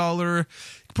 $350.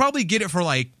 Probably get it for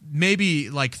like maybe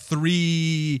like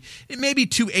maybe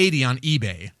 $280 on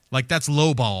eBay. Like that's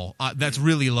low ball. That's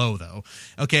really low though.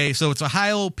 Okay, so it's a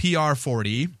Heil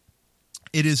PR40.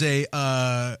 It is a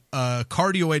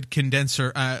cardioid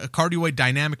condenser, a cardioid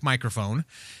dynamic microphone,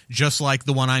 just like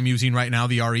the one I'm using right now,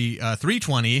 the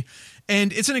RE320.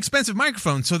 And it's an expensive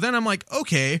microphone. So then I'm like,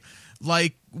 okay,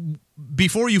 like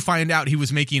before you find out he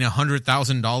was making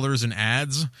 $100,000 in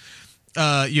ads,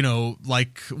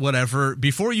 like whatever,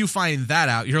 before you find that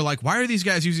out, you're like, why are these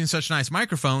guys using such nice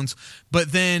microphones?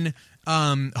 But then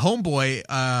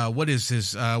homeboy, what is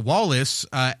his, Wallace,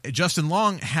 Justin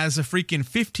Long has a freaking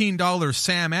 $15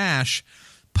 Sam Ash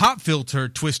pop filter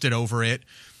twisted over it.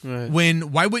 Right.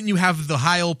 Why wouldn't you have the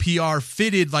Heil PR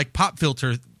fitted like pop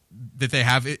filter that they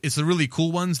have? It's the really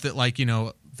cool ones that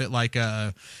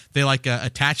they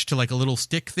attach to like a little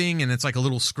stick thing, and it's like a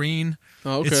little screen.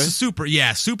 Oh, okay.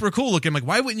 It's super cool looking. Like,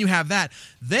 why wouldn't you have that?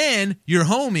 Then your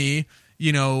homie,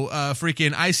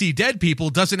 freaking I See Dead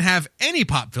People doesn't have any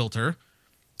pop filter.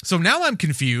 So now I'm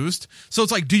confused. So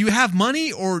it's like, do you have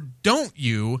money or don't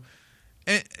you?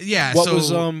 What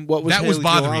was that was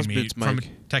bothering me from a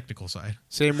technical side.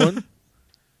 Same one?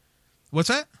 What's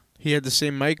that? He had the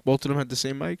same mic. Both of them had the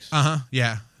same mics.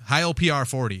 Yeah. Heil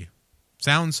PR40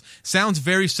 sounds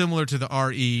very similar to the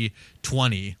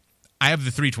RE20. I have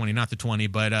the 320, not the 20,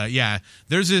 but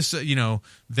there's this,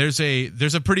 there's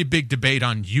a pretty big debate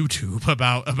on YouTube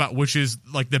about which is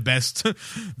like the best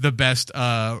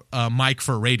mic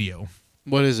for radio.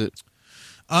 What is it?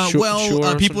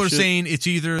 People are saying it's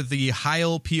either the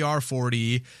Heil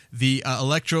PR40, the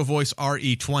Electro Voice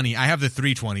RE20. I have the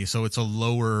 320, so it's a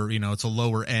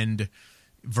lower end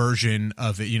version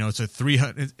of it. It's it's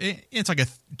like a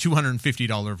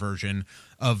 $250 version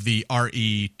of the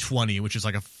RE20, which is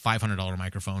like a $500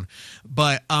 microphone.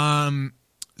 But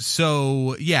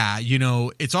So yeah, you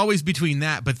know, it's always between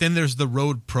that, but then there's the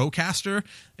Rode Procaster,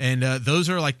 and those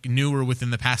are like newer within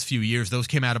the past few years. Those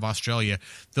came out of Australia.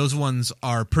 Those ones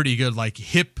are pretty good. Like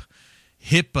hip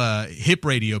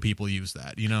radio people use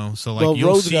that, you know. So like, well, you'll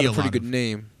Rode's see got a a pretty lot good of,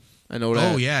 name. I know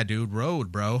that. Oh yeah, dude,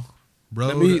 Rode, bro.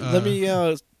 Rode. Let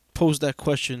me pose that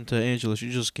question to Angela. She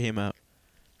just came out.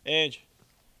 Ange,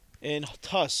 in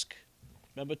Tusk,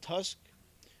 remember Tusk?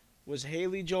 Was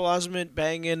Haley Joel Osment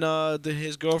banging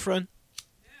his girlfriend?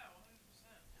 Yeah,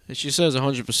 100%. And she says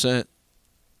 100%.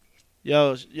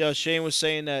 Yo, Shane was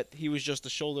saying that he was just a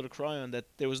shoulder to cry on, that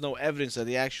there was no evidence that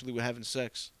they actually were having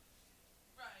sex.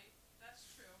 Right, that's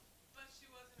true. But she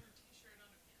was in her t-shirt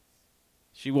and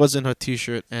underpants. She was in her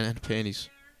t-shirt and panties.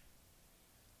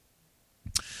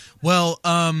 Well,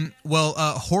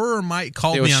 horror might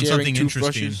call They were me on sharing something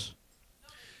interesting. toothbrushes. No,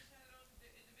 they just had it on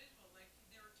individual. Like,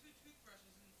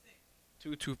 there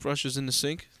were 2 toothbrushes in the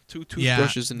sink. 2 toothbrushes in the sink? 2 Yeah.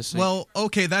 toothbrushes in the sink. Well,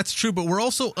 okay, that's true, but we're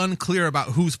also unclear about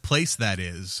whose place that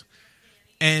is.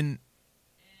 And And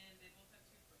they both had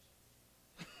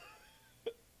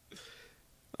toothbrushes.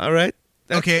 all right.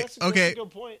 Okay, That's okay. a good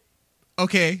point.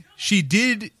 okay, she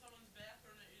did. Someone's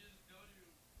bathroom that you just go to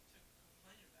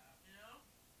complain about, you know?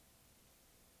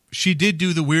 She did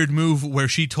do the weird move where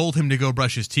she told him to go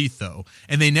brush his teeth, though,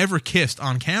 and they never kissed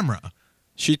on camera,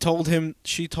 She told him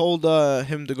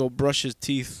to go brush his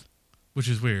teeth. which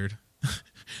is weird.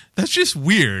 That's just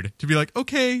weird to be like,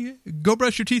 okay, go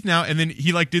brush your teeth now, and then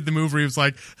he like did the move where he was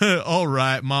like, all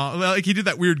right, mom, like he did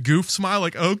that weird goof smile,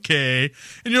 like okay,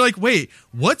 and you're like, wait,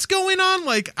 what's going on?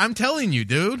 Like, I'm telling you,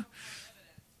 dude.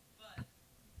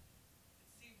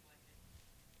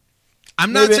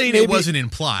 I'm not saying it wasn't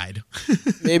implied.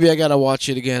 Maybe I gotta watch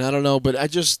it again. I don't know, but I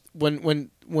just when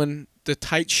the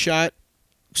tight shot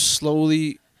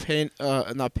slowly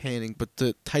not panning, but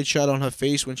the tight shot on her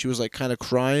face when she was like kind of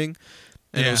crying,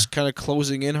 and it Yeah. was kind of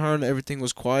closing in her, and everything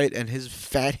was quiet, and his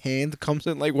fat hand comes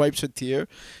in like wipes a tear.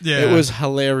 Yeah, It was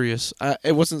hilarious.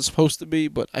 It wasn't supposed to be,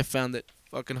 but I found it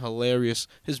fucking hilarious.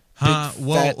 His big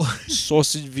fat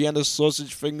sausage Vienna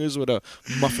sausage fingers with a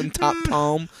muffin top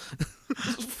palm.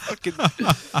 Fucking,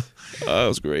 that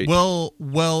was great.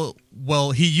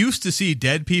 Well. He used to see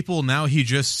dead people. Now he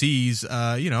just sees,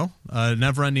 a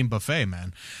never-ending buffet,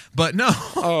 man. But no,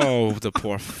 Oh, the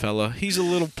poor fella. He's a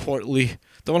little portly.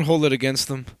 Don't hold it against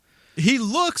him. he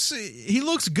looks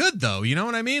good though. You know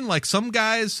what I mean? Like some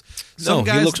guys No,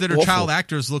 he looks that are awful. child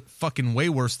actors look fucking way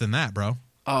worse than that, bro.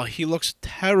 Oh, he looks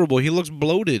terrible. He looks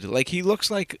bloated. Like he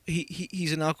looks like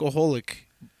he's an alcoholic.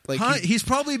 Like He's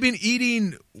probably been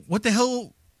eating. What the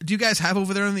hell do you guys have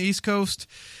over there on the East Coast?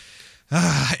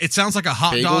 It sounds like a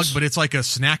hot dog, Bagels? but it's like a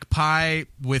snack pie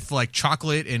with like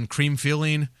chocolate and cream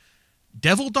filling.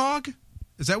 Devil dog?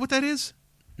 Is that what that is?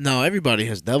 no, everybody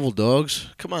has devil dogs.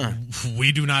 Come on.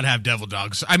 We do not have devil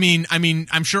dogs. I mean,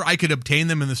 I'm sure I could obtain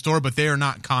them in the store, but they are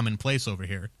not commonplace over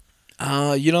here.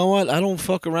 You know what? I don't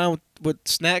fuck around with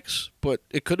snacks, but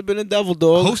it could have been a devil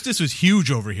dog. Hostess was huge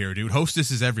over here, dude.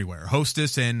 Hostess is everywhere.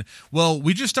 Hostess and, well,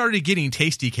 we just started getting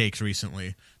Tasty Cakes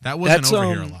recently. That wasn't over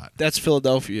here a lot. That's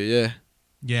Philadelphia,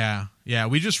 yeah. Yeah.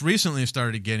 We just recently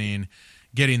started getting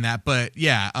that, but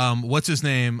yeah. What's his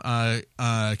name?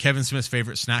 Kevin Smith's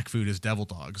favorite snack food is devil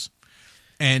dogs.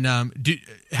 And have you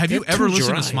They're ever too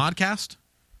listened to dry. Smodcast?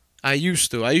 I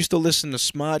used to listen to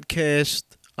Smodcast,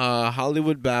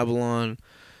 Hollywood Babylon,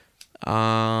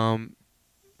 and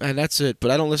that's it.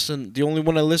 But I don't listen. The only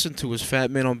one I listen to is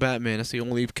Fat Man on Batman. That's the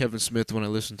only Kevin Smith one I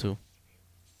listen to.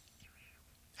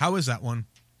 How is that one?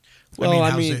 Well,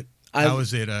 how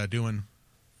is it doing?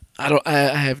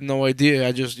 I have no idea.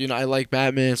 I just I like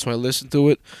Batman, so I listen to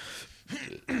it.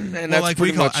 And Well, that's like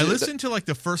pretty much I it. listened to like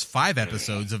the first 5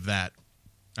 episodes of that.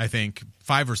 I think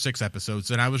 5 or 6 episodes,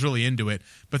 and I was really into it.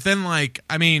 But then,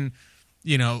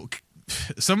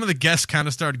 some of the guests kind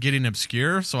of started getting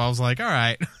obscure, so I was like, all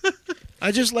right.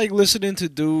 I just like listening to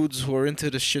dudes who are into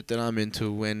the shit that I'm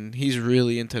into when he's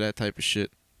really into that type of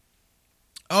shit.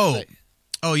 Oh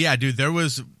yeah, dude. There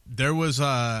was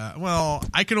well,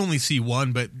 I could only see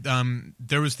one, but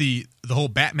there was the whole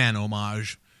Batman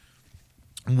homage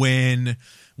when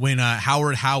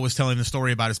Howard Howe was telling the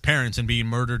story about his parents and being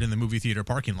murdered in the movie theater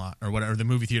parking lot or whatever, the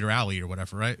movie theater alley or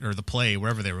whatever, right? Or the play,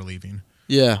 wherever they were leaving.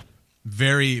 Yeah.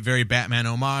 Very, very Batman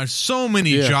homage. So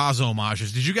many Yeah. Jaws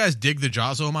homages. Did you guys dig the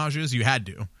Jaws homages? You had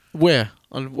to. Where?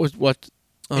 On what?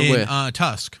 On In where?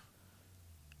 Tusk.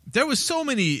 There was so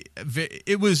many.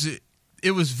 It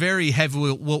was very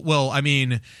heavy. Well, I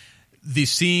mean, the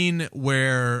scene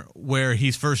where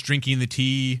he's first drinking the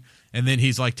tea and then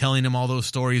he's like telling him all those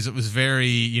stories. It was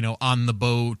very on the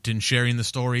boat and sharing the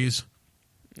stories.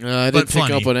 I but didn't pick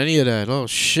funny. up on any of that. Oh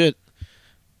shit!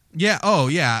 Yeah. Oh,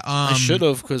 yeah. I should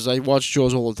have, because I watch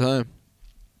Jaws all the time.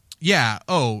 Yeah.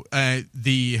 Oh,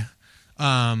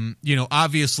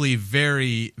 obviously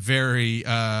very, very,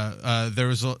 there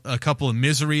was a couple of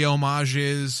Misery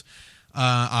homages.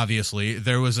 Obviously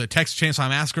there was a Texas Chainsaw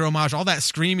Massacre homage, all that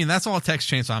screaming. That's all Texas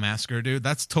Chainsaw Massacre, dude.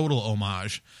 That's total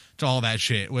homage to all that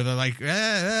shit where they're like,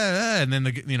 and then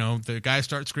the guy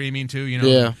starts screaming too,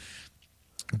 Yeah.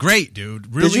 Great,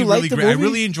 dude. Did you like really the great. I movie?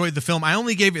 really enjoyed the film. I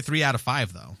only gave it 3 out of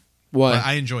 5 though. Why? But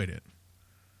I enjoyed it.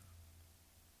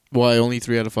 Why only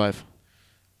 3 out of 5?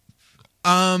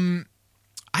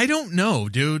 I don't know,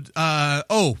 dude.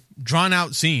 Drawn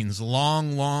out scenes,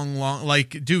 long.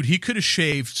 Like, dude, he could have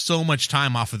shaved so much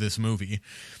time off of this movie.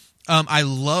 I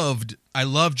love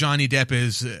Johnny Depp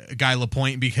as Guy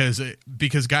Lapointe because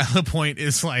Guy Lapointe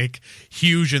is like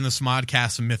huge in the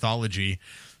Smodcast mythology.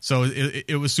 So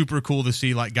it was super cool to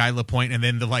see like Guy Lapointe and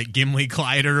then the like Gimli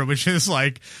glider, which is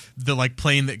like the like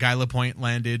plane that Guy Lapointe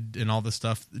landed and all this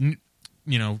stuff.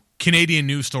 Canadian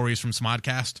news stories from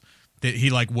Smodcast that he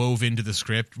like wove into the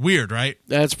script. Weird, right?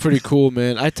 That's pretty cool,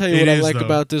 man. I tell you It what I is, like though.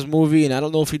 about this movie, and I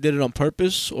don't know if he did it on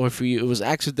purpose or if it was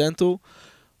accidental.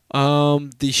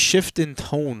 The shift in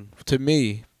tone to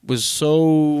me was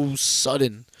so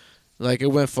sudden. Like, it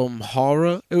went from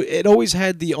horror. It always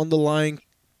had the underlying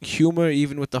humor,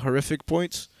 even with the horrific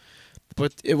points,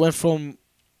 but it went from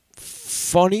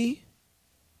funny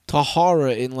to horror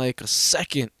in like a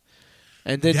second.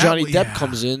 And then Johnny Depp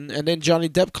comes in,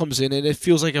 and it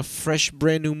feels like a fresh,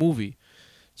 brand new movie.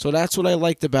 So that's what I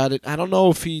liked about it. I don't know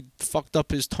if he fucked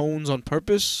up his tones on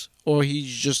purpose or he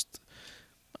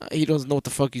doesn't know what the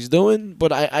fuck he's doing.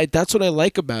 But I that's what I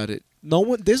like about it.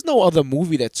 There's no other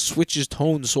movie that switches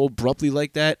tones so abruptly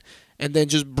like that, and then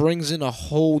just brings in a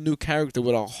whole new character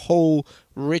with a whole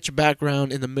rich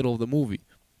background in the middle of the movie.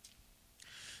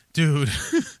 Dude.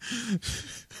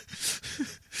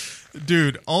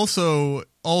 Dude, also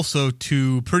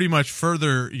to pretty much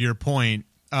further your point,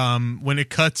 when it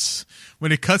cuts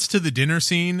to the dinner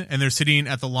scene and they're sitting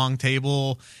at the long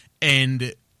table,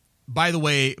 and by the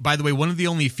way, one of the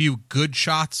only few good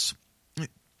shots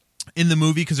in the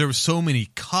movie, because there were so many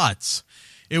cuts,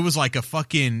 it was like a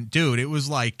fucking dude. It was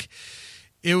like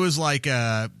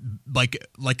a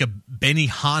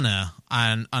Benihana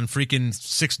on freaking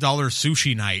 $6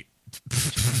 sushi night.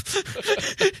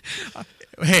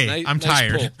 Hey, I'm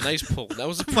tired. Nice pull. That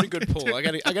was a pretty good pull. I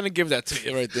gotta give that to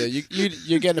you right there.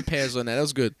 You're getting a pass on that. That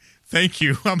was good. Thank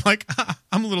you. I'm like,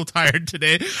 I'm a little tired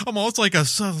today. I'm almost like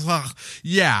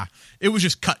yeah. It was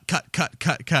just cut.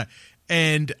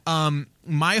 And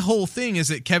my whole thing is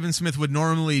that Kevin Smith would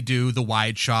normally do the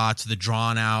wide shots, the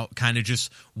drawn out, kind of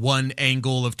just one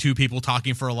angle of two people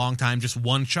talking for a long time, just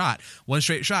one shot, one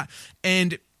straight shot.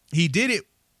 And he did it.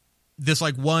 This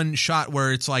like one shot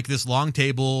where it's like this long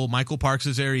table, Michael Parks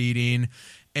is there eating,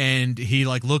 and he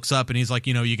like looks up and he's like,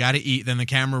 you got to eat. Then the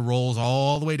camera rolls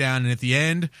all the way down, and at the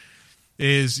end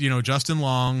is, Justin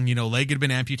Long, leg had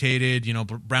been amputated,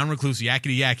 brown recluse,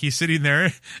 yakety yak. He's sitting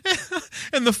there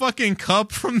and the fucking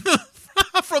cup from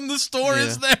the store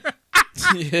is there.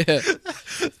 Yeah.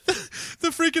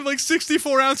 The freaking like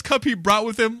 64-ounce cup he brought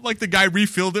with him, like the guy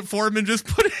refilled it for him and just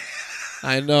put it.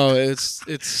 I know, it's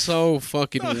so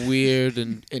fucking weird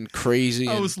and crazy.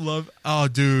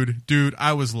 Dude,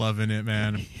 I was loving it,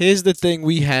 man. Here's the thing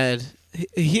we had.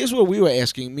 Here's what we were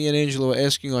asking. Me and Angela were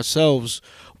asking ourselves,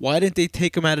 why didn't they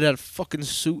take him out of that fucking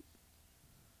suit?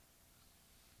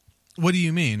 What do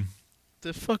you mean?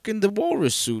 The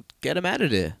walrus suit. Get him out of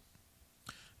there.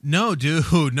 No,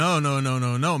 dude.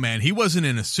 No, man. He wasn't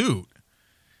in a suit.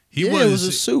 It was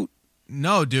a suit.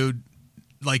 No, dude.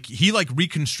 Like, he like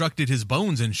reconstructed his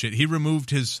bones and shit. He removed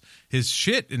his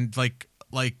shit and like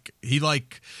he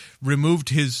like removed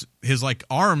his like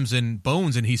arms and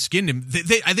bones and he skinned him.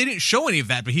 They didn't show any of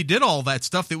that, but he did all that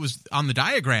stuff that was on the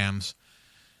diagrams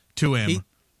to him.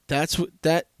 That's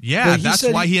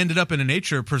why he ended up in a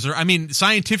nature preserve. I mean,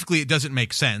 scientifically it doesn't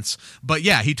make sense, but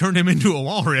yeah, he turned him into a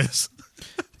walrus.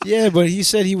 Yeah, but he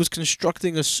said he was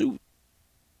constructing a suit.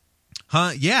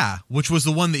 Huh? Yeah, which was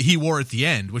the one that he wore at the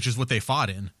end, which is what they fought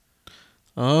in.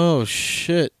 Oh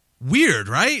shit! Weird,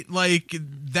 right? Like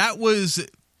that was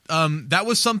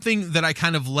something that I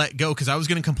kind of let go because I was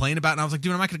going to complain about, and I was like,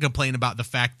 dude, I'm not going to complain about the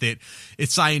fact that it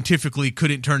scientifically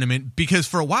couldn't turn him in, because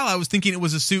for a while I was thinking it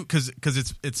was a suit because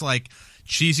it's like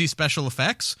cheesy special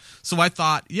effects. So I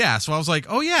thought, yeah. So I was like,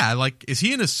 oh yeah, like is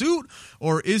he in a suit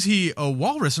or is he a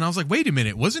walrus? And I was like, wait a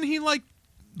minute, wasn't he like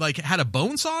had a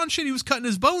bone saw and shit? He was cutting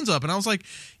his bones up. And I was like,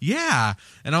 yeah.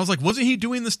 And I was like, wasn't he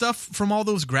doing the stuff from all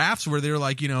those graphs where they're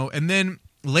like, and then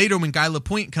later when Guy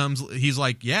Lapointe comes, he's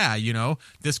like, yeah,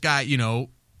 this guy,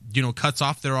 cuts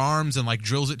off their arms and like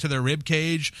drills it to their rib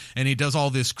cage, and he does all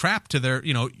this crap to their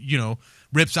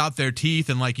rips out their teeth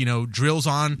and like drills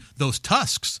on those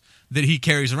tusks that he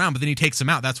carries around, but then he takes them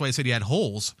out. That's why I said he had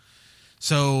holes.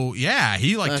 So yeah,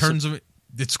 he like turns them.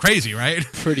 It's crazy, right?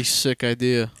 Pretty sick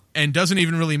idea. And doesn't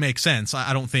even really make sense.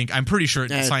 I don't think. I'm pretty sure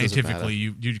scientifically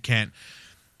you can't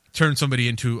turn somebody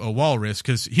into a walrus,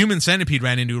 because Human Centipede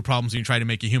ran into problems when you try to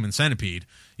make a human centipede.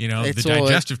 The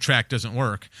digestive tract doesn't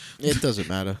work. It doesn't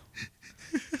matter.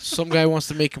 Some guy wants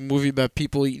to make a movie about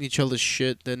people eating each other's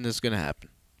shit, then it's gonna happen.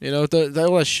 All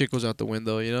that shit goes out the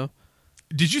window.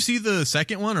 Did you see the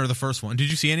second one or the first one? Did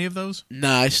you see any of those?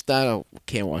 Nah, I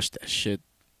can't watch that shit.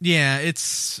 Yeah,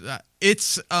 it's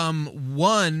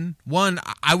one.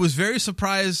 I was very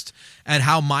surprised at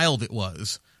how mild it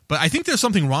was. But I think there's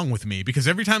something wrong with me, because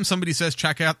every time somebody says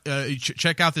check out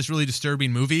this really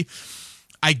disturbing movie,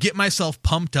 I get myself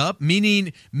pumped up,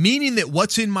 meaning that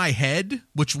what's in my head,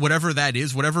 whatever that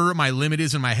is, whatever my limit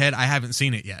is in my head, I haven't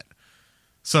seen it yet.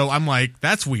 So I'm like,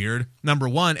 that's weird, number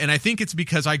one. And I think it's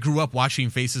because I grew up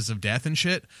watching Faces of Death and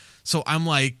shit. So I'm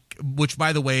like, which,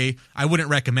 by the way, I wouldn't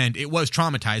recommend. It was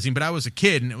traumatizing, but I was a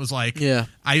kid, and it was like, yeah.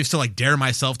 I used to like dare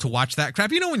myself to watch that crap.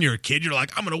 When you're a kid, you're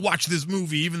like, I'm going to watch this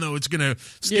movie even though it's going to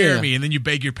scare me. And then you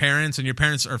beg your parents, and your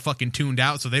parents are fucking tuned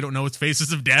out, so they don't know it's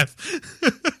Faces of Death.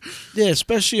 Yeah,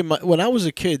 especially when I was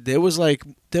a kid, there was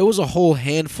a whole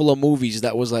handful of movies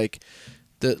that was like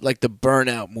the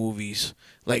Burnout movies.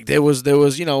 Like there was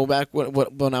back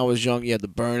when I was young, you had the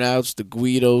Burnouts, the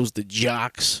Guidos, the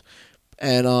Jocks,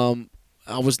 and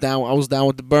I was down with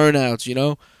the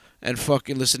Burnouts, and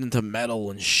fucking listening to metal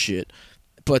and shit.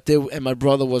 But and my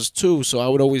brother was too, so I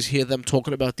would always hear them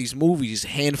talking about these movies,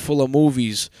 handful of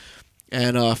movies,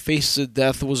 and Faces of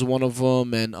Death was one of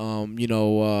them,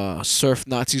 and Surf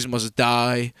Nazis Must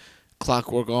Die,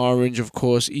 Clockwork Orange, of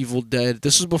course, Evil Dead.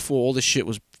 This was before all this shit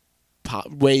was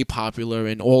way popular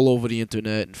and all over the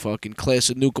internet, and fucking Class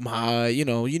of Nukem High.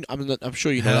 I'm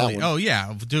sure you know that one. Oh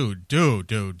yeah,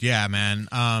 dude, yeah, man.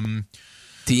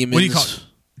 Demons. What do you call it?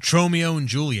 Tromeo and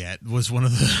Juliet was one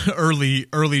of the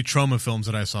early trauma films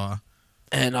that I saw.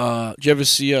 And did you ever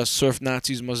see Surf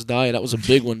Nazis Must Die? That was a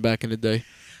big one back in the day.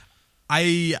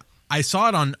 I saw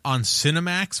it on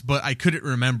Cinemax, but I couldn't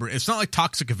remember. It's not like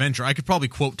Toxic Avenger. I could probably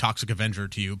quote Toxic Avenger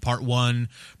to you. Part 1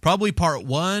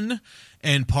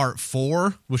 and Part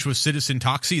 4, which was Citizen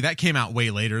Toxie. That came out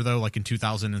way later, though, like in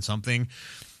 2000 and something.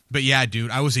 But yeah, dude,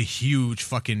 I was a huge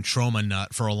fucking trauma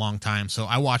nut for a long time, so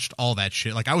I watched all that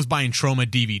shit. Like, I was buying trauma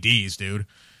DVDs, dude.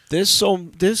 There's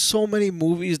so many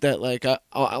movies that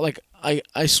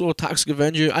I saw Toxic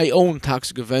Avenger. I own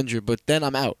Toxic Avenger, but then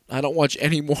I'm out. I don't watch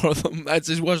any more of them. I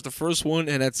just watched the first one,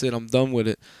 and that's it. I'm done with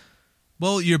it.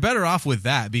 Well, you're better off with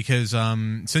that, because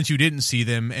since you didn't see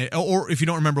them, or if you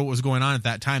don't remember what was going on at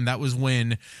that time, that was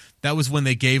when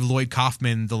they gave Lloyd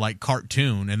Kaufman the like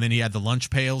cartoon, and then he had the lunch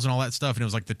pails and all that stuff, and it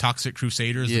was like the Toxic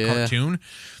Crusaders, the cartoon.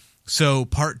 So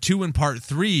Part 2 and Part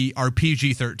 3 are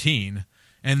PG-13,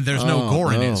 and there's no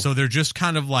gore in it, so they're just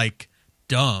kind of like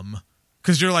dumb.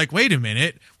 Because you're like, wait a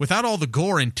minute, without all the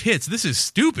gore and tits, this is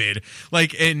stupid.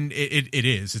 Like, and it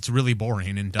is. It's really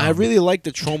boring and dumb. I really like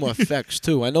the trauma effects,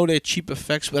 too. I know they're cheap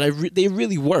effects, but they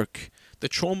really work. The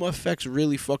trauma effects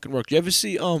really fucking work. You ever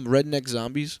see Redneck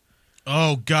Zombies?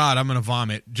 Oh, God, I'm going to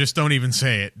vomit. Just don't even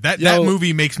say it. That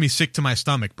movie makes me sick to my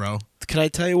stomach, bro. Can I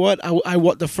tell you what?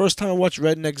 The first time I watched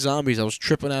Redneck Zombies, I was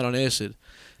tripping out on acid.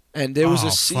 And there was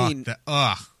a scene...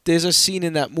 There's a scene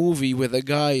in that movie where the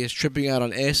guy is tripping out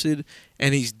on acid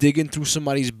and he's digging through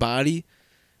somebody's body.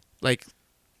 Like,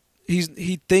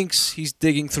 he thinks he's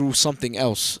digging through something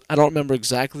else. I don't remember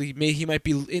exactly. He might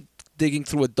be digging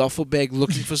through a duffel bag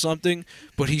looking for something,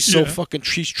 but he's so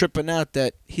he's tripping out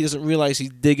that he doesn't realize he's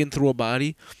digging through a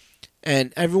body.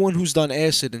 And everyone who's done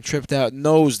acid and tripped out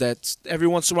knows that every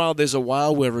once in a while there's a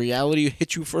while where reality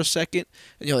hits you for a second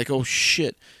and you're like, oh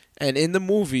shit. And in the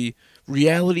movie,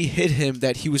 reality hit him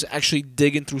that he was actually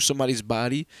digging through somebody's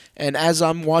body. And as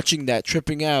I'm watching that,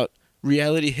 tripping out,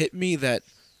 reality hit me that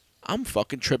I'm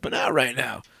fucking tripping out right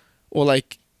now. Or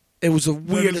like, it was the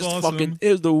weirdest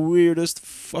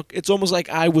it's almost like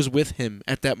I was with him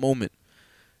at that moment.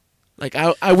 Like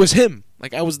I was him.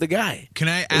 Like I was the guy. Can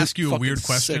I ask you a weird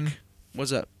question? Sick.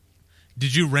 What's up?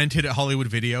 Did you rent it at Hollywood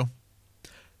Video?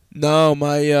 No,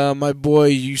 my boy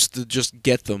used to just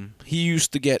get them. He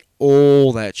used to get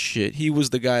all that shit. He was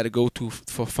the guy to go to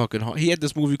for fucking... He had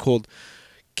this movie called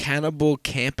Cannibal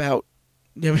Campout.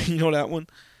 You know that one?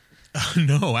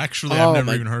 No, actually, I've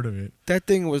never even heard of it. That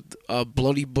thing was a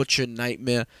Bloody Butcher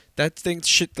Nightmare. That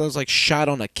shit that was like shot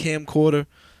on a camcorder.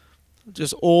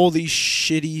 Just all these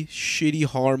shitty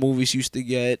horror movies used to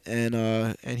get,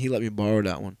 and he let me borrow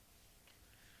that one.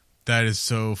 That is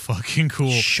so fucking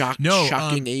cool.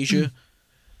 Shocking Asia.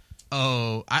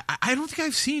 Oh, I don't think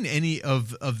I've seen any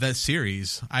of that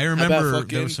series. I about remember fucking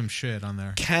there was some shit on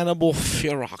there. Cannibal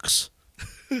Ferox.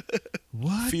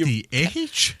 What the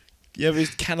H? Yeah,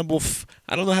 it's Cannibal.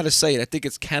 I don't know how to say it. I think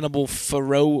it's Cannibal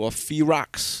Fero or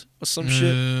Ferox or some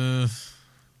shit.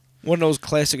 One of those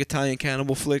classic Italian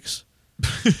cannibal flicks.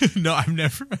 No, I've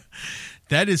never.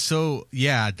 That is so.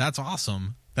 Yeah, that's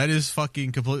awesome. That is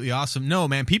fucking completely awesome. No,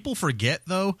 man, people forget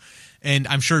though, and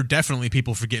I'm sure definitely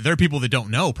people forget. There are people that don't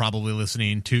know probably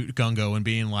listening to Gungo and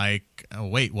being like, "Oh,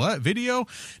 wait, what video?"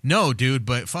 No, dude,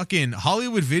 but fucking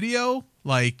Hollywood Video,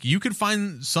 like you could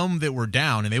find some that were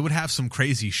down and they would have some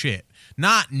crazy shit.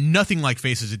 Nothing like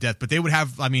Faces of Death, but they would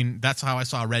have. I mean, that's how I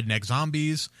saw Redneck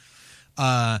Zombies,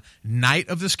 Night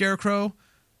of the Scarecrow.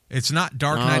 It's not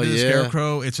Dark Night of the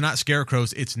Scarecrow. It's not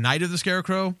Scarecrows. It's Night of the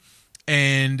Scarecrow.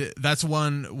 And that's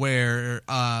one where,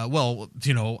 that's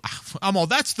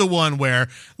the one where,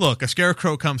 look, a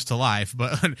scarecrow comes to life,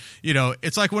 but,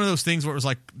 it's like one of those things where it was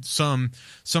like some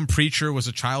preacher was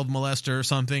a child molester or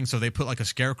something, so they put like a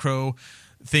scarecrow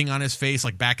thing on his face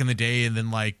like back in the day and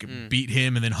then like beat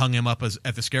him and then hung him up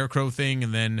at the scarecrow thing,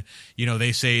 and then,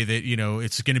 they say that,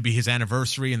 it's going to be his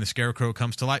anniversary and the scarecrow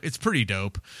comes to life. It's pretty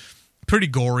dope. Pretty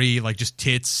gory, like just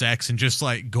tits, sex, and just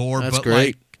like gore. That's but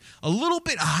great. Like a little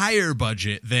bit higher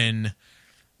budget than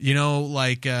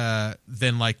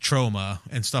Trauma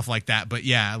and stuff like that. But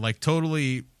yeah, like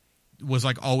totally was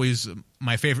like always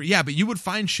my favorite. Yeah, but you would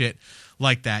find shit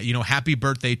like that. Happy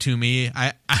Birthday to Me.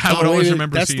 I would always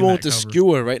remember that's seeing the one that with the cover.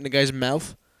 skewer right in the guy's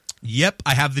mouth. Yep,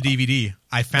 I have the DVD.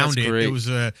 I found That's it. great. It was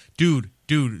a dude,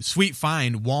 sweet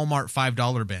find, Walmart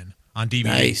 $5 bin on DVD.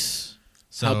 Nice.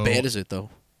 So, how bad is it though?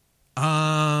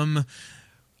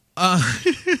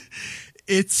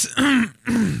 It's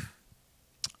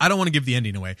I don't want to give the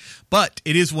ending away, but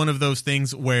it is one of those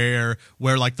things where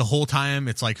like the whole time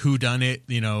it's like who done it,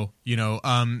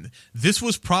 this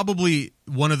was probably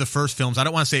one of the first films. I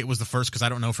don't want to say it was the first because I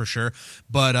don't know for sure,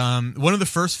 but one of the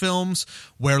first films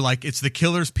where like it's the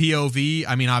killer's POV.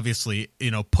 I mean, obviously,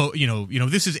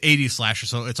 this is 80s slasher,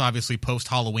 so it's obviously post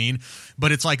Halloween,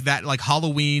 but it's like that, like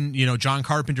Halloween, John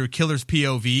Carpenter killer's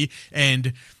POV,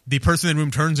 and the person in the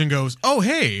room turns and goes, "Oh,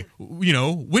 hey,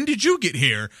 when did you get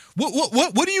here?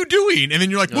 What are you doing?" And then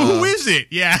you're like, "Well, who is it?"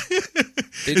 Yeah,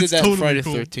 They did It's that totally Friday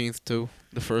cool. 13th too,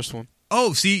 the first one.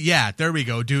 Oh, see, yeah, there we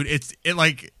go, dude. It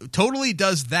like totally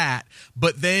does that,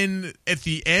 but then at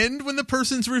the end when the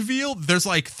person's revealed, there's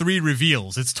like 3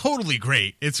 reveals. It's totally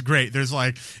great. It's great. There's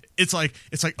like it's like,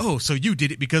 oh, so you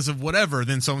did it because of whatever.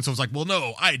 Then so and so's like, "Well,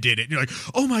 no, I did it." And you're like,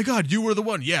 "Oh my god, you were the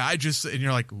one." Yeah, and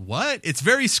you're like, "What?" It's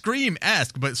very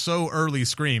Scream-esque, but so early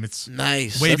Scream. It's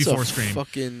Nice. way That's before a Scream.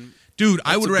 Fucking Dude,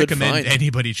 I that's would a good recommend find.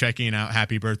 anybody checking out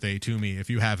Happy Birthday to Me if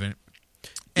you haven't.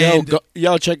 Yo, And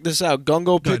yo, check this out.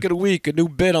 Gungo Pick of the Week, a new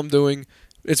bit I'm doing.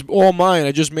 It's all mine.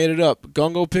 I just made it up.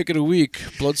 Gungo Pick of the Week,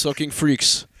 Bloodsucking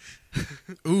Freaks.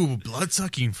 ooh,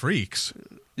 blood-sucking freaks.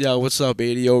 Yo, what's up,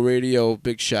 ADO Radio?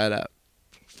 Big shout out.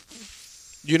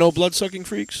 You know Bloodsucking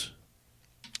Freaks?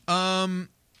 I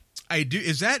do.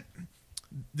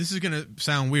 This is gonna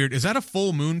sound weird. Is that a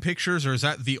Full Moon Pictures or is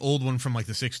that the old one from like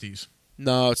the 60s?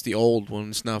 No, it's the old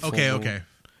one. It's not. Full Moon. Okay.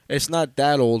 It's not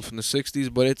that old from the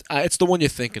 60s, but it's the one you're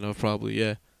thinking of, probably.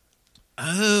 Yeah.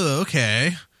 Oh,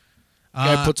 okay.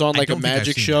 Guy puts on I like a don't think I've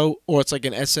magic seen show, or it's like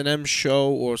an S&M show,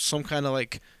 or some kind of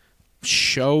like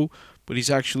show, but he's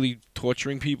actually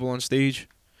torturing people on stage,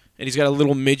 and he's got a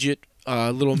little midget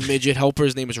helper.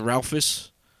 His name is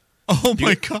Ralphus. it. Oh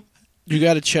my god. You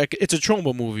got to check. It's a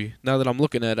trauma movie. Now that I'm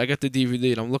looking at it, I got the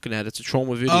DVD and I'm looking at it. It's a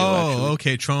trauma video. Oh, actually.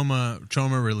 okay.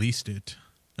 Trauma released it.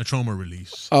 A Trauma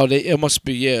release. Oh, it must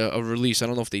be a release. I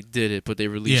don't know if they did it, but they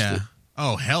released Yeah. it.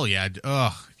 Oh hell yeah.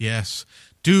 Oh yes.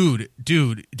 Dude.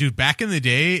 Back in the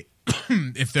day,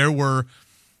 if there were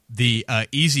the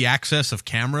easy access of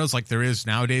cameras like there is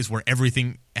nowadays, where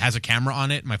everything has a camera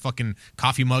on it, my fucking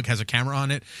coffee mug has a camera on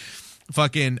it.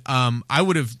 Fucking, I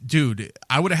would have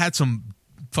had some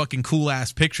fucking cool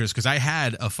ass pictures because I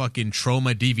had a fucking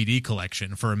Trauma DVD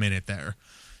collection for a minute there.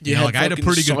 You know, like I had a fucking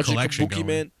pretty good Sergeant collection Kabuki going.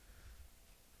 Man.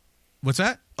 What's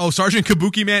that? Oh, Sergeant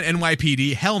Kabuki Man,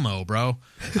 NYPD. Hell no, bro.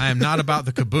 I am not about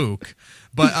the kabook.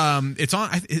 But it's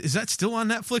on. Is that still on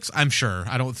Netflix? I'm sure.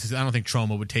 I don't think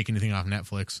Trauma would take anything off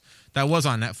Netflix. That was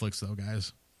on Netflix though,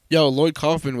 guys. Yo, Lloyd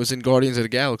Kaufman was in Guardians of the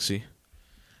Galaxy.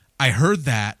 I heard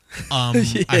that.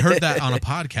 I heard that on a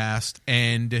podcast,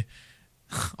 and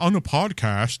on a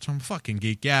podcast, I'm a fucking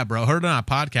geek. Yeah, bro. Heard it on a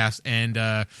podcast, and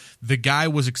the guy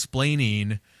was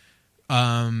explaining.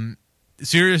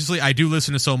 seriously, I do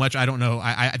listen to so much. I don't know.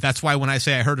 I that's why when I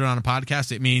say I heard it on a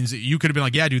podcast, it means you could have been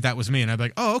like, yeah, dude, that was me. And I'd be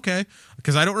like, oh, okay.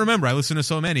 Because I don't remember. I listen to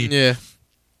so many. Yeah.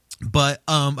 But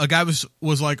a guy was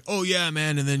like, oh, yeah,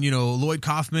 man. And then, Lloyd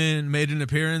Kaufman made an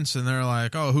appearance. And they're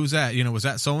like, oh, who's that? Was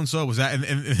that so-and-so? Was that?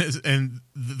 And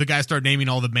the guy started naming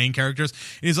all the main characters.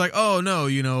 And he's like, oh, no,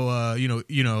 he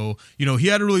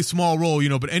had a really small role,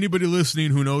 but anybody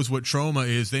listening who knows what Troma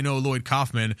is, they know Lloyd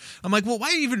Kaufman. I'm like, well,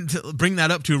 why even bring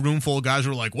that up to a room full of guys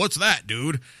who are like, what's that,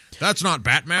 dude? That's not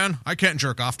Batman. I can't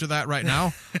jerk off to that right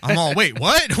now. I'm all, wait,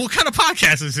 what? What kind of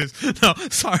podcast is this? No,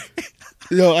 sorry.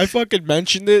 I fucking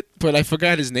mentioned it, but I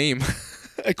forgot his name.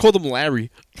 I called him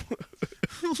Larry.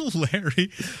 Larry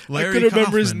I couldn't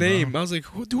remember his Kaufman, name. bro. I was like,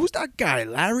 who's that guy?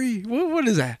 Larry? What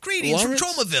is that? Greetings Lawrence? from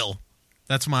Tromaville.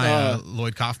 That's my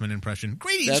Lloyd Kaufman impression.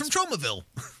 Greetings from Tromaville.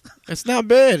 It's not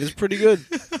bad. It's pretty good.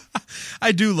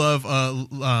 I do love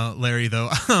Larry, though.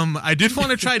 I did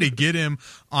want to try to get him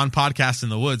on Podcast in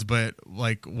the Woods, but,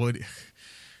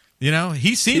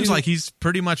 he seems like he's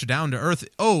pretty much down to earth.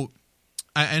 Oh,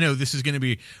 I know this is going to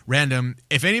be random.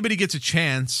 If anybody gets a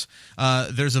chance,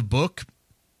 there's a book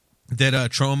that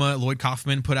Troma, Lloyd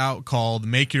Kaufman, put out called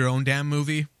Make Your Own Damn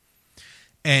Movie.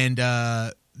 And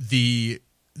the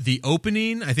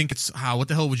opening, I think it's, what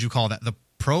the hell would you call that? The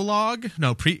prologue?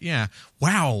 No, yeah.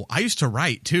 Wow, I used to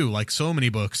write, too, like so many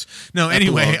books. No,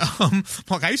 anyway,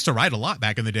 I used to write a lot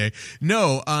back in the day.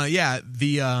 No,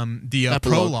 the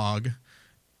prologue.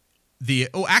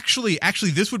 Actually,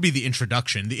 this would be the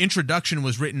introduction. The introduction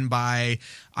was written by,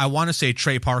 I want to say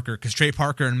Trey Parker, because Trey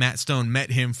Parker and Matt Stone met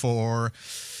him for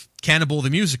Cannibal the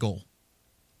Musical.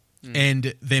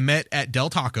 And they met at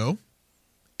Del Taco,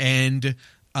 and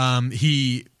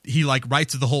he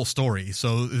writes the whole story.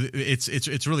 So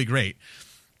it's really great.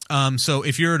 So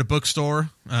if you're at a bookstore,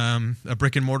 a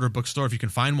brick and mortar bookstore, if you can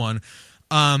find one,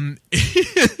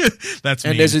 that's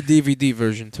me. And there's a DVD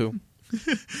version too.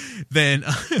 Then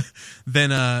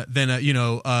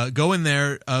go in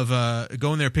there,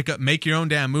 pick up Make Your Own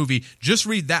Damn Movie. Just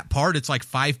read that part. It's like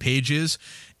 5 pages,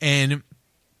 and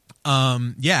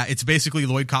it's basically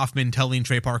Lloyd Kaufman telling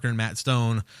Trey Parker and Matt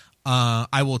Stone,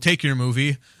 I will take your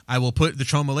movie, I will put the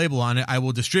Troma label on it, I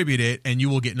will distribute it, and you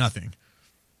will get nothing.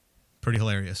 Pretty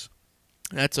hilarious.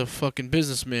 That's a fucking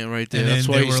businessman right there. And That's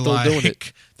why he's still doing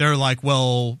it. They're like,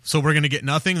 well, so we're going to get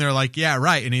nothing? They're like, yeah,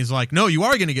 right. And he's like, no, you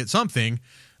are going to get something.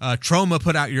 Troma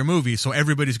put out your movie, so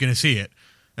everybody's going to see it.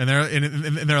 And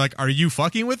they're like, are you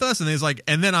fucking with us? And he's like,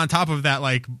 and then on top of that,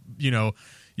 like, you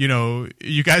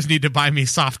guys need to buy me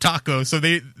soft tacos. So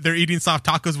they're eating soft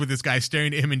tacos with this guy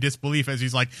staring at him in disbelief as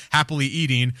he's like happily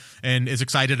eating and is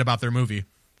excited about their movie.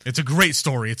 It's a great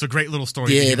story. It's a great little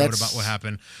story that he wrote about what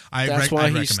happened. That's why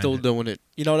he's still doing it.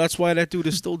 That's why that dude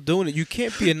is still doing it. You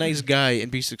can't be a nice guy and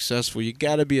be successful. You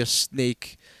got to be a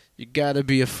snake. You got to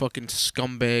be a fucking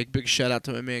scumbag. Big shout out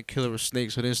to my man Killer of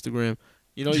Snakes on Instagram.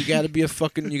 You got to be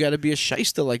you got to be a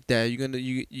shyster like that.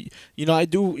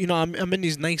 I'm in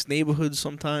these nice neighborhoods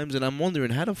sometimes, and I'm wondering,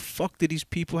 how the fuck do these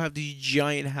people have these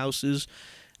giant houses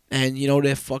and,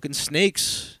 they're fucking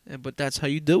snakes? But that's how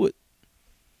you do it.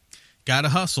 Gotta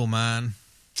hustle, man.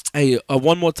 Hey,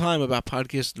 one more time about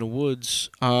Podcast in the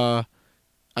Woods. I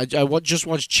just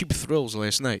watched Cheap Thrills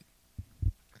last night.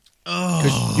 Oh.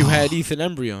 'Cause you had Ethan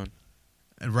Embry on.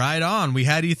 Right on. We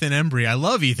had Ethan Embry. I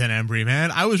love Ethan Embry,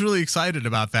 man. I was really excited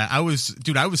about that. I was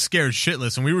scared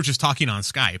shitless, and we were just talking on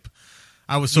Skype.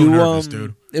 I was so nervous,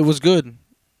 dude. It was good.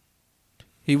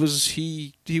 He was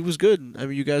good. I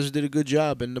mean, you guys did a good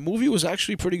job, and the movie was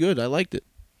actually pretty good. I liked it.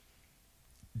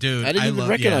 Dude, I didn't even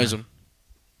recognize him.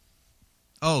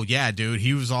 Oh yeah, dude.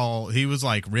 He was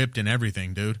like ripped and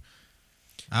everything, dude.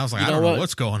 I was like, I don't know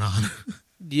what's going on.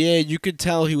 Yeah, you could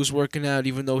tell he was working out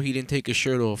even though he didn't take his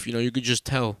shirt off. You could just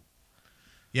tell.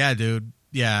 Yeah, dude.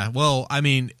 Yeah. Well, I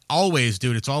mean, always,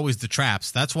 dude. It's always the traps.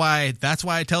 That's why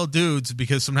I tell dudes,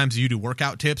 because sometimes you do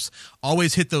workout tips,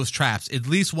 always hit those traps. At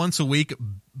least once a week,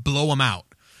 blow them out.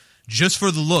 Just for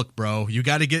the look, bro. You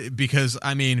got to get, because,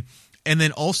 I mean, and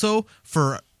then also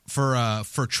for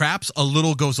traps, a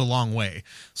little goes a long way.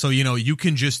 So, you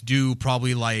can just do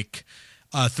probably like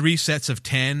 3 sets of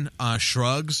 10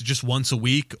 shrugs just once a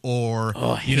week, or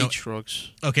I hate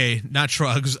shrugs. Okay, not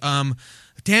shrugs.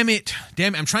 Damn it.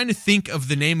 I'm trying to think of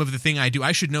the name of the thing I do.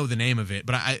 I should know the name of it,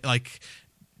 but I like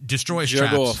destroy Jerk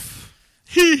straps. Off.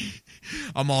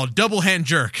 I'm all double hand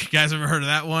jerk. You guys ever heard of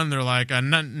that one? They're like,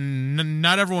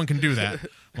 not everyone can do that.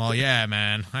 Well, yeah,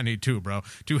 man. I need 2, bro.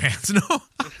 2 hands.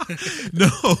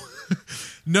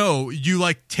 No.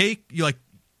 You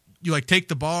take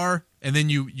the bar, and then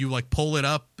you like pull it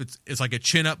up. It's like a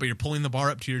chin up, but you're pulling the bar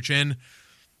up to your chin.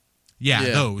 Yeah.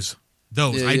 Those.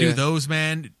 I do those,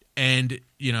 man. and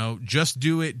just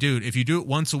do it, dude. If you do it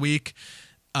once a week,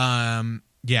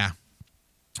 yeah,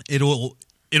 it'll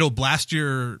blast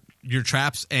your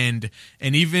traps, and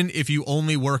even if you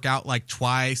only work out like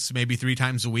twice, maybe 3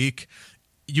 times a week,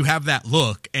 you have that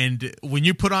look. And when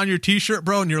you put on your t-shirt,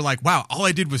 bro, and you're like, wow, all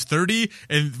I did was 30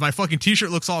 and my fucking t-shirt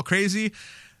looks all crazy.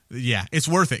 Yeah, it's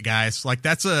worth it, guys. Like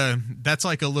that's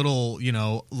like a little,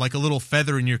 like a little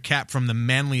feather in your cap from the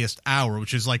manliest hour,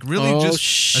 which is like really a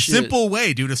simple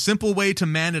way, dude. A simple way to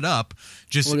man it up.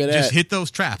 Just hit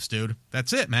those traps, dude.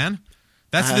 That's it, man.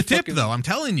 That's the tip, though. I'm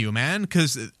telling you, man,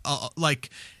 because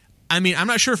I'm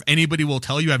not sure if anybody will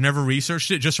tell you. I've never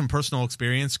researched it, just from personal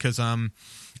experience, because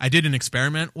I did an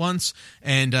experiment once,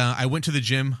 and I went to the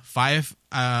gym 5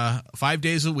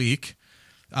 days a week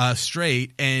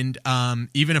straight, and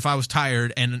even if I was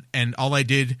tired, and all I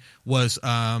did was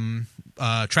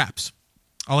traps.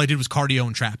 All I did was cardio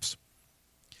and traps.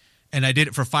 And I did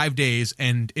it for 5 days,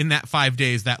 and in that 5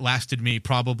 days, that lasted me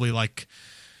probably like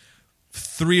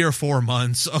 3 or 4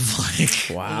 months of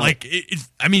like, wow. Like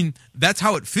I mean, that's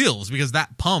how it feels, because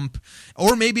that pump,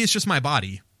 or maybe it's just my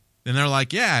body. And they're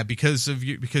like, yeah, because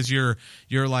you're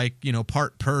like,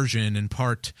 part Persian and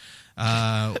part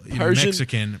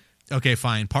Mexican. Okay,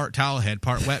 fine. Part towelhead,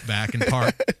 part wetback, and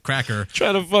part cracker.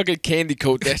 Trying to fucking candy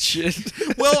coat that shit.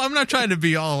 Well, I'm not trying to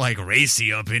be all like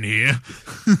racy up in here.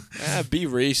 Be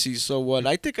racy, so what?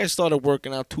 I think I started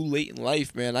working out too late in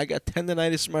life, man. I got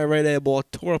tendonitis in my right elbow,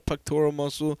 tore a pectoral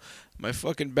muscle. My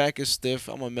fucking back is stiff.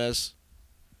 I'm a mess.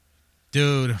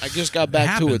 Dude. I just got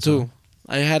back to it, too.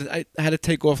 I had to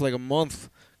take off like a month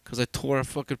because I tore a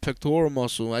fucking pectoral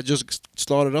muscle. I just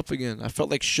started up again. I felt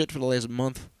like shit for the last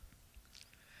month.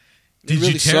 Did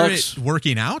you tear it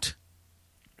working out?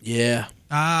 Yeah.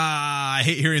 I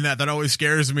hate hearing that. That always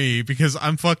scares me because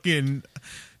I'm fucking...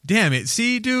 Damn it.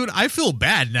 See, dude, I feel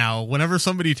bad now whenever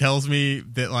somebody tells me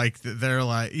that, like, they're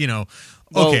like, okay.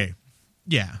 Well,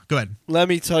 yeah, go ahead. Let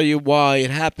me tell you why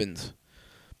it happened.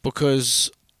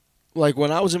 Because, like,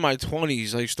 when I was in my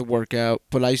 20s, I used to work out,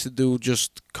 but I used to do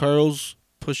just curls,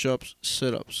 push-ups,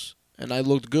 sit-ups. And I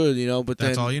looked good, but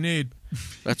that's all you need.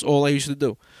 That's all I used to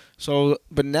do. So,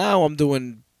 but now I'm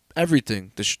doing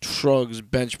everything. The shrugs,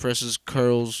 bench presses,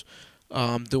 curls.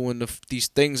 I'm doing these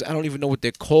things. I don't even know what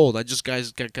they're called. I just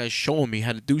got guys showing me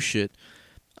how to do shit.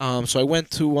 So I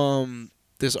went to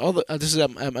this is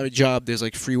at my job. There's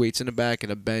like free weights in the back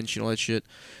and a bench and all that shit.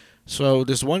 So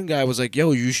this one guy was like,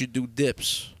 "Yo, you should do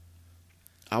dips."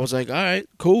 I was like, "All right,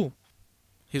 cool."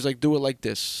 He was like, "Do it like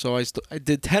this." So I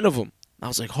did 10 of them. I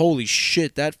was like, "Holy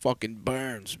shit, that fucking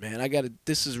burns, man!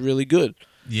 This is really good."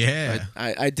 Yeah.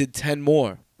 I did 10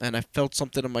 more, and I felt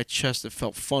something in my chest that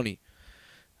felt funny.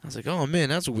 I was like, oh, man,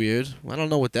 that's weird. I don't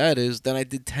know what that is. Then I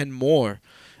did 10 more,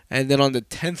 and then on the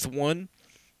 10th one,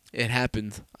 it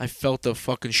happened. I felt a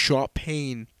fucking sharp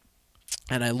pain,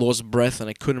 and I lost breath, and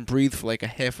I couldn't breathe for like a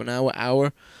half an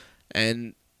hour,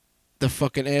 and the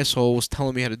fucking asshole was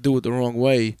telling me how to do it the wrong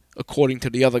way, according to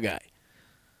the other guy.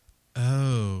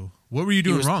 Oh. What were you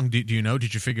doing wrong? Do you know?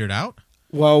 Did you figure it out?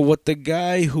 Well, what the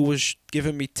guy who was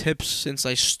giving me tips since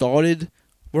I started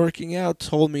working out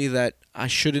told me that I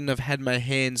shouldn't have had my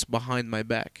hands behind my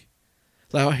back.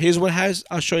 Like,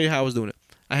 I'll show you how I was doing it.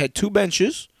 I had 2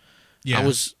 benches. Yeah.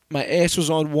 My ass was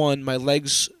on one, my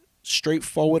legs straight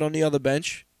forward on the other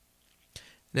bench.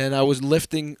 Then I was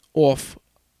lifting off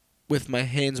with my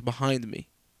hands behind me.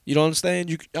 You don't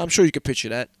understand? I'm sure you could picture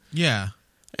that. Yeah.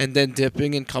 And then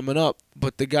dipping and coming up.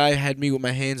 But the guy had me with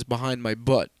my hands behind my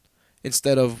butt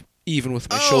instead of even with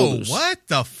my shoulders. Oh, what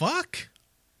the fuck?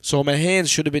 So my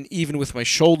hands should have been even with my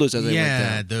shoulders as I went down.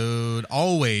 Yeah, dude.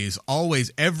 Always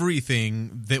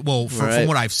everything that, from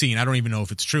what I've seen, I don't even know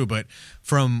if it's true, but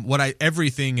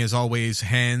everything is always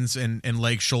hands and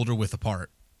legs shoulder width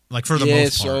apart. Like for the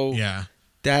most part. Yeah.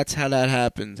 That's how that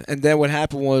happened. And then what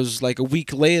happened was like a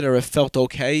week later it felt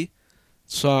okay.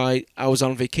 So I was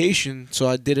on vacation, so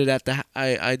I did it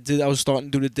I was starting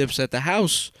to do the dips at the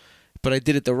house, but I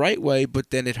did it the right way,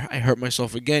 but then I hurt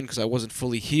myself again because I wasn't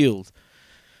fully healed.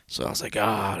 So I was like,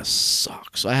 this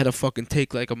sucks. So I had to fucking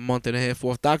take like a month and a half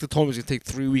off. Doctor told me it was going to take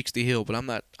 3 weeks to heal, but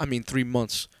 3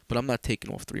 months, but I'm not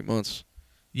taking off 3 months.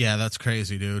 Yeah, that's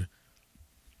crazy, dude.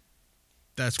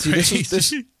 That's crazy.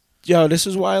 This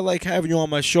is why I like having you on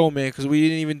my show, man, because we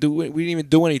didn't even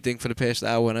do anything for the past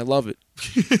hour, and I love it.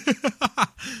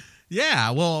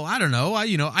 Yeah, well, I don't know.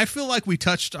 I feel like we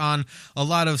touched on a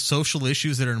lot of social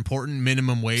issues that are important,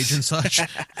 minimum wage and such.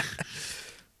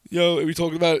 We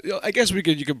talked about. I guess you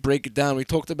could break it down. We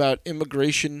talked about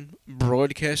immigration,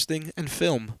 broadcasting, and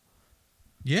film.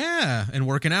 Yeah, and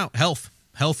working out, health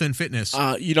and fitness.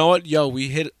 You know what? We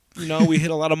hit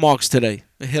a lot of marks today.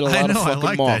 It hit a lot I of know. I fucking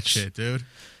like marks. that shit, dude.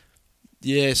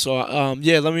 Yeah, so I want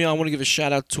to give a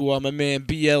shout out to my man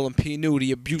BL and P New,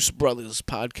 the Abuse Brothers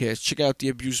podcast. Check out the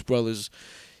Abuse Brothers.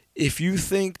 If you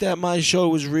think that my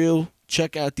show is real,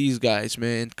 check out these guys,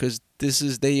 man, because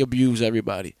they abuse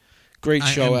everybody. Great I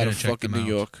am show out gonna of check fucking them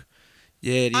New out. York.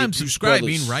 Yeah, the I'm Abuse subscribing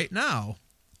Brothers. right now.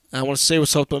 I want to say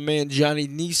what's up to my man Johnny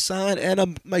Nissan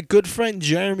and my good friend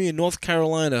Jeremy in North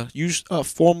Carolina,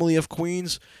 formerly of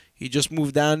Queens. He just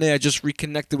moved down there. I just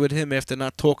reconnected with him after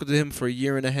not talking to him for a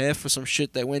year and a half for some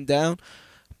shit that went down.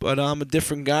 But I'm a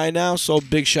different guy now, so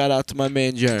big shout out to my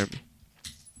man Jeremy.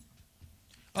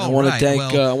 I want to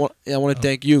thank. I want to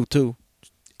thank you too.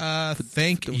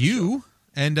 Thank doing you.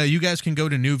 And you guys can go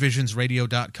to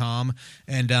newvisionsradio.com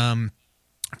and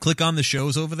click on the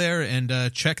shows over there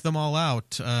and check them all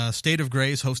out. State of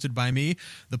Grace, hosted by me.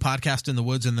 The Podcast in the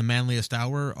Woods and The Manliest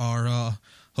Hour are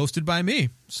hosted by me.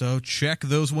 So check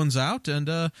those ones out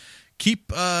and keep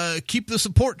the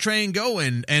support train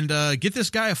going and get this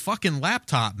guy a fucking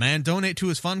laptop, man. Donate to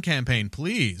his fund campaign,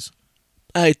 please.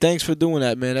 Hey, thanks for doing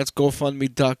that, man. That's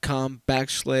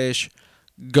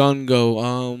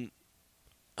GoFundMe.com/Gungo.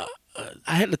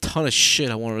 I had a ton of shit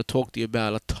I wanted to talk to you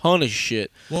about. A ton of shit.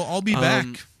 Well, I'll be back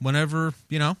whenever,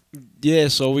 Yeah,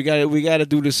 so we gotta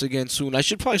do this again soon. I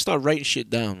should probably start writing shit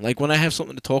down. Like when I have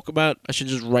something to talk about, I should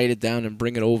just write it down and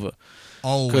bring it over.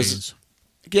 Always.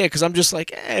 Yeah, because I'm just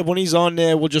like, when he's on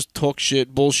there, we'll just talk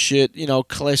shit, bullshit,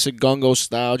 classic Gungo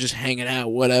style, just hanging out,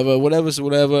 whatever's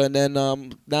whatever. And then now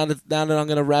that I'm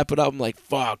gonna wrap it up, I'm like,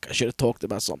 fuck, I should have talked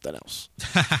about something else.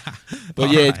 But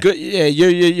yeah, Alright. good. Yeah,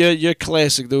 you're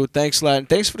classic, dude. Thanks a lot, and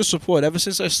thanks for the support. Ever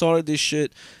since I started this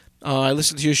shit, I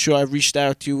listened to your show. I reached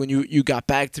out to you, and you got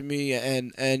back to me,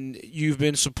 and you've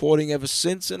been supporting ever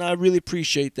since, and I really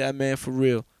appreciate that, man, for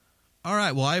real. All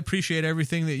right. Well, I appreciate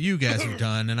everything that you guys have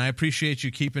done, and I appreciate you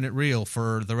keeping it real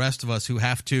for the rest of us who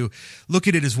have to look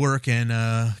at it as work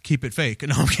and keep it fake.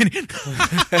 No, I'm kidding.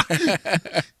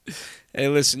 Hey,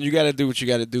 listen, you got to do what you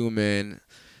got to do, man.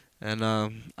 And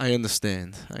I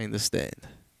understand. And that's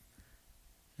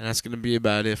gonna be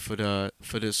about it for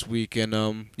this week.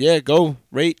 And yeah, go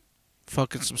rate,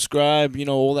 fucking subscribe.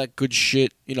 All that good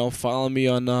shit. Follow me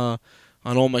on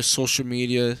all my social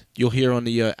media. You'll hear on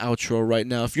the outro right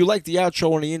now. If you like the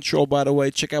outro and the intro, by the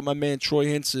way, check out my man Troy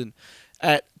Hinson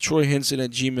at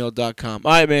troyhinson@gmail.com.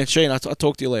 All right, man. Shane, I'll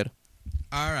talk to you later.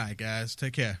 All right, guys.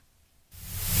 Take care.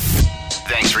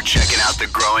 Thanks for checking out the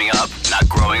Growing Up, Not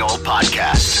Growing Old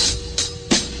podcast.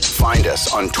 Find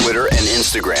us on Twitter and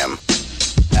Instagram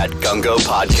at Gungo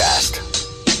Podcast.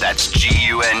 That's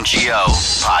GUNGO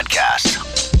Podcast.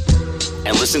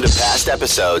 And listen to past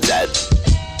episodes at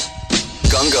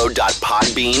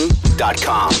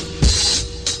gungo.podbean.com.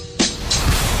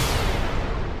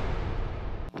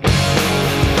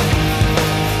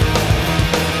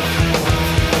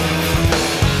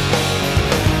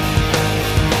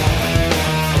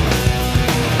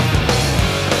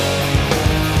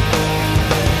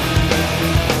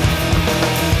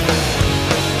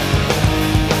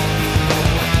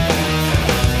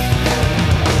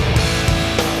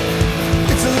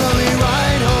 It's a lovely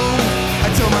ride home. I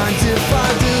don't mind if I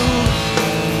do,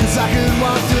 'cause I can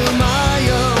walk to my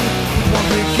own with one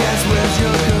big guess. Where's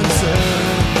your concern?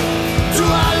 Do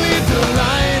I leave the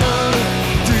light on?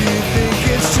 Do you think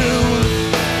it's true?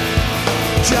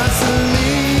 Just to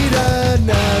lead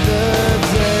another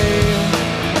day.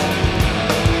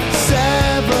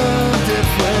 7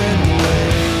 different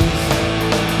ways.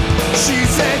 She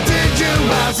said, did you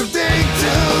have something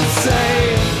to say?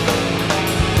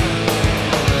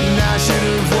 And I should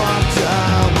have walked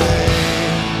away.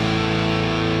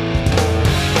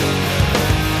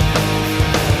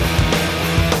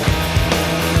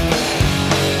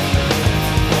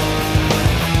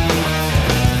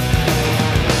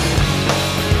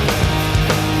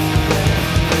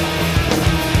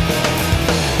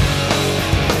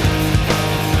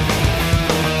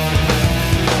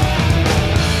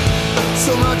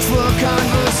 So much for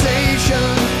conversation.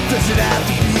 Does it have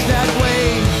to be that way?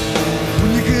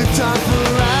 When you could talk for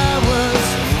hours,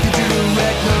 did you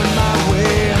direct on my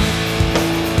way?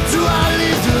 Do I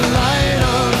leave the light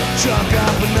on? Chalk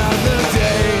up another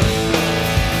day.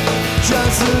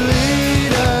 Just to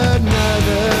lead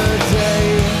another day.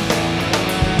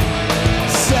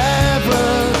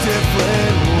 7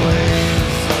 different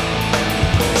ways.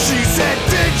 She said,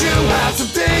 did you have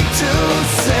something to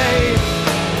say?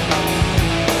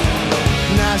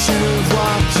 And I should have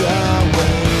walked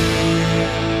away.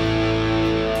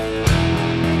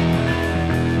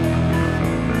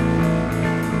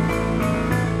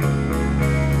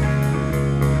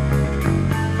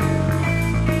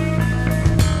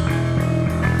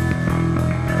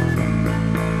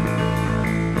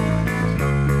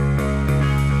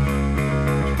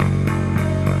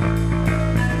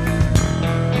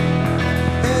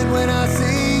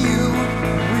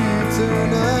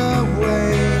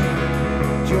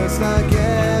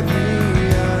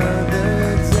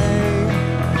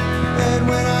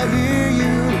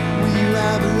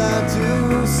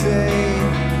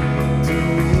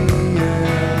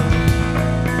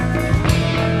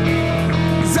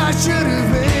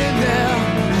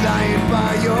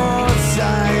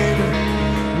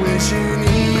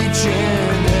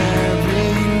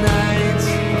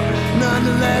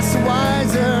 less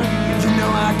wiser. You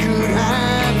know I could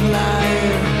have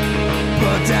lied,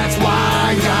 but that's why